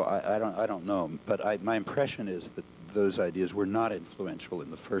so I don't know, but my impression is that those ideas were not influential in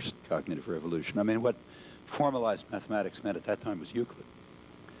the first cognitive revolution. I mean, what formalized mathematics meant at that time was Euclid,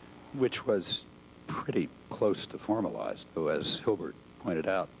 which was pretty close to formalized, though, as Hilbert pointed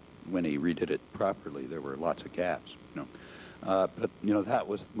out, when he redid it properly, there were lots of gaps, you know. But, you know, that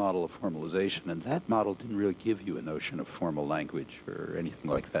was the model of formalization, and that model didn't really give you a notion of formal language or anything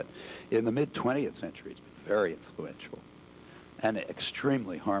like that. In the mid-20th century, it's been very influential and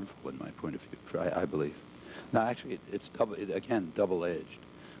extremely harmful in my point of view, I believe. Now, actually, it's again, double-edged.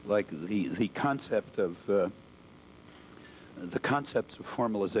 Like the concept of the concepts of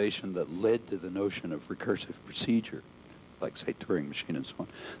formalization that led to the notion of recursive procedure, like, say, Turing machine and so on,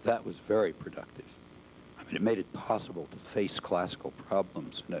 that was very productive. I mean, it made it possible to face classical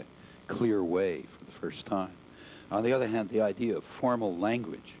problems in a clear way for the first time. On the other hand, the idea of formal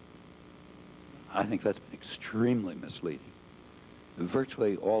language, I think that's been extremely misleading.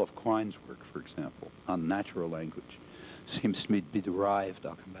 Virtually all of Quine's work, for example, on natural language, seems to me to be derived,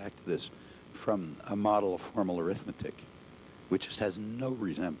 I'll come back to this, from a model of formal arithmetic, which just has no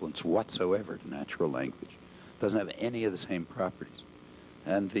resemblance whatsoever to natural language. Doesn't have any of the same properties.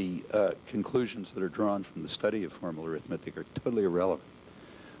 And the conclusions that are drawn from the study of formal arithmetic are totally irrelevant.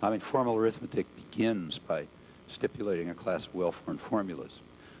 I mean, formal arithmetic begins by stipulating a class of well-formed formulas.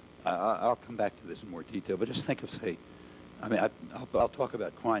 I'll come back to this in more detail, but just think of, say, I mean, I'll talk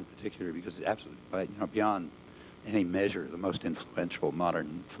about Quine particularly because it's absolutely, you know, beyond any measure, the most influential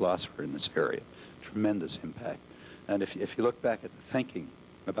modern philosopher in this area. Tremendous impact. And if you look back at the thinking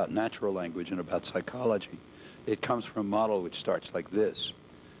about natural language and about psychology, it comes from a model which starts like this.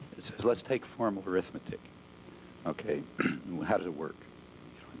 It says, let's take formal arithmetic. Okay, how does it work?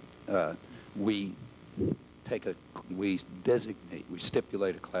 We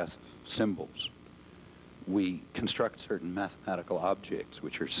stipulate a class of symbols. We construct certain mathematical objects,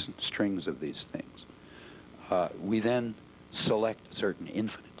 which are strings of these things. We then select a certain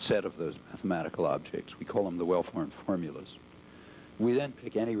infinite set of those mathematical objects. We call them the well-formed formulas. We then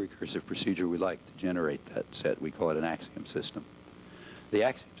pick any recursive procedure we like to generate that set. We call it an axiom system. The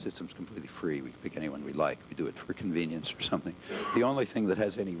axiom system is completely free. We can pick any one we like. We do it for convenience or something. The only thing that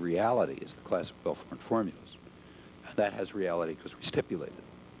has any reality is the class of well-formed formulas. And that has reality because we stipulate it.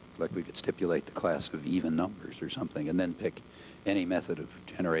 Like we could stipulate the class of even numbers or something and then pick any method of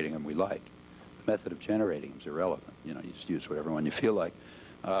generating them we like. The method of generating them is irrelevant. You know, you just use whatever one you feel like.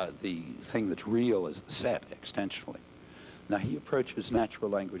 The thing that's real is the set, extensionally. Now, he approaches natural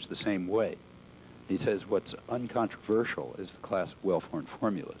language the same way. He says what's uncontroversial is the class of well-formed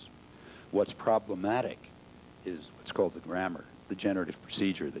formulas. What's problematic is what's called the grammar, the generative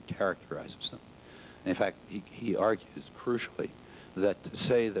procedure that characterizes them. In fact, he argues crucially that to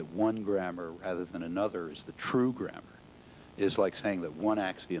say that one grammar rather than another is the true grammar is like saying that one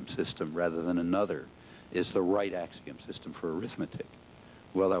axiom system rather than another is the right axiom system for arithmetic.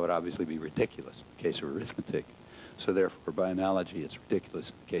 Well, that would obviously be ridiculous in the case of arithmetic. So therefore, by analogy, it's ridiculous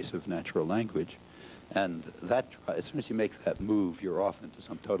in the case of natural language. And that, as soon as you make that move, you're off into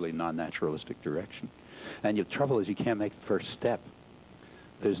some totally non-naturalistic direction. And the trouble is you can't make the first step.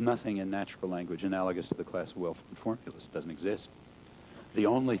 There's nothing in natural language analogous to the class of well-formed formulas. It doesn't exist. The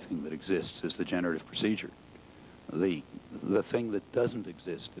only thing that exists is the generative procedure. The thing that doesn't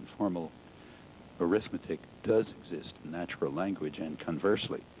exist in formal arithmetic does exist in natural language, and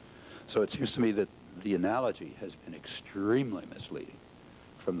conversely. So it seems to me that the analogy has been extremely misleading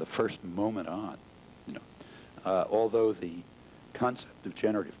from the first moment on. You know, although the concept of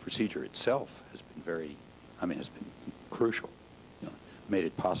generative procedure itself has been has been crucial. You know, made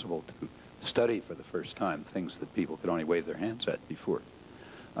it possible to study for the first time things that people could only wave their hands at before.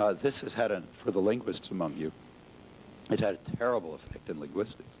 This has had, for the linguists among you, it's had a terrible effect in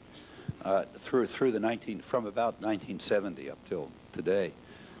linguistics. From about 1970 up till today,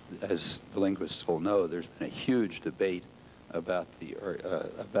 as the linguists will know, there's been a huge debate about the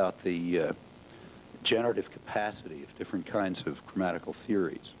generative capacity of different kinds of grammatical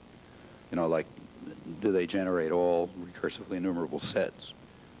theories. You know, like, do they generate all recursively enumerable sets?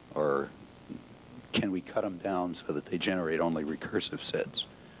 Or can we cut them down so that they generate only recursive sets?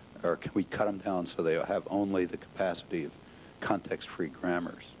 Or can we cut them down so they have only the capacity of context-free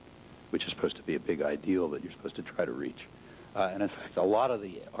grammars, which is supposed to be a big ideal that you're supposed to try to reach? And in fact, a lot of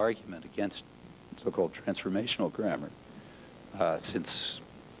the argument against so-called transformational grammar, since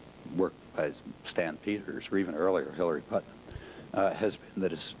work by Stan Peters, or even earlier, Hilary Putnam, has been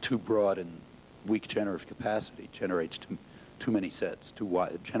that it's too broad and weak generative capacity, generates too many sets,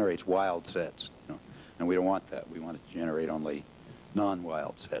 generates wild sets, you know, and we don't want that. We want it to generate only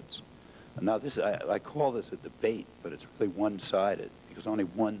non-wild sets. And now this, I call this a debate, but it's really one-sided, because only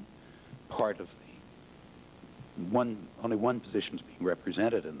one part of only one position is being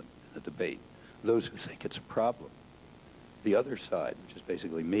represented in the debate, those who think it's a problem. The other side, which is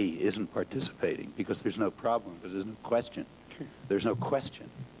basically me, isn't participating because there's no problem, because there's no question. There's no question.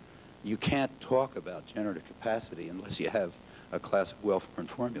 You can't talk about generative capacity unless you have a class of well-formed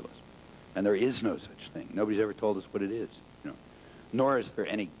formulas. And there is no such thing. Nobody's ever told us what it is. You know. Nor is there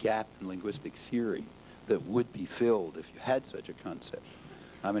any gap in linguistic theory that would be filled if you had such a concept.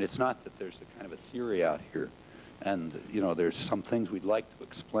 I mean, it's not that there's a kind of a theory out here and, you know, there's some things we'd like to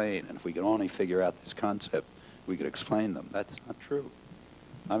explain, and if we could only figure out this concept, we could explain them. That's not true.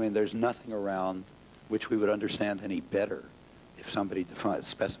 I mean, there's nothing around which we would understand any better if somebody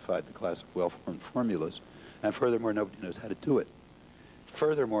specified the class of well-formed formulas, and furthermore, nobody knows how to do it.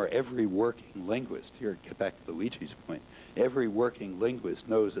 Furthermore, every working linguist, here, get back to Luigi's point, every working linguist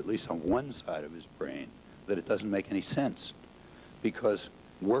knows, at least on one side of his brain, that it doesn't make any sense, because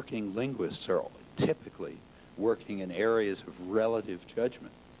working linguists are typically working in areas of relative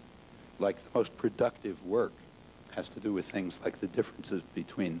judgment. Like the most productive work has to do with things like the differences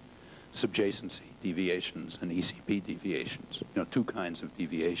between subjacency deviations and ECP deviations, you know, two kinds of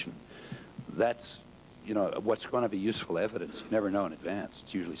deviation. That's, you know, what's going to be useful evidence. You never know in advance.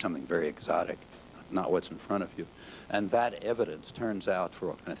 It's usually something very exotic, not what's in front of you. And that evidence turns out, for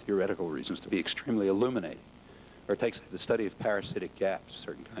all kind of theoretical reasons, to be extremely illuminating. Or it takes the study of parasitic gaps, a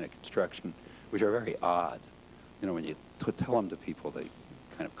certain kind of construction, which are very odd. You know, when you tell them to people, they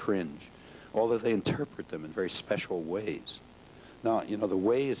kind of cringe, although they interpret them in very special ways. Now, you know, the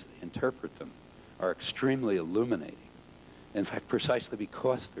ways they interpret them are extremely illuminating. In fact, precisely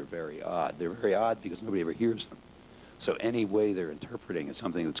because they're very odd. They're very odd because nobody ever hears them. So any way they're interpreting is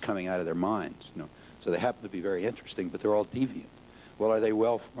something that's coming out of their minds, you know. So they happen to be very interesting, but they're all deviant. Well, are they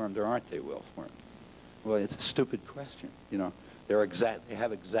well-formed or aren't they well-formed? Well, it's a stupid question, you know. They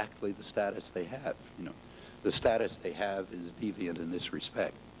have exactly the status they have, you know. The status they have is deviant in this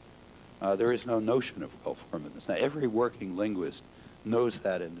respect. There is no notion of well-formedness. Now, every working linguist knows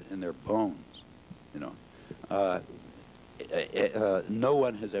that in their bones, you know. No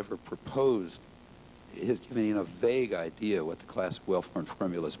one has ever proposed, has given you a vague idea what the classic well-formed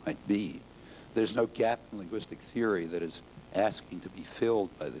formulas might be. There's no gap in linguistic theory that is asking to be filled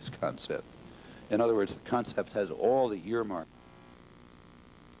by this concept. In other words, the concept has all the earmarks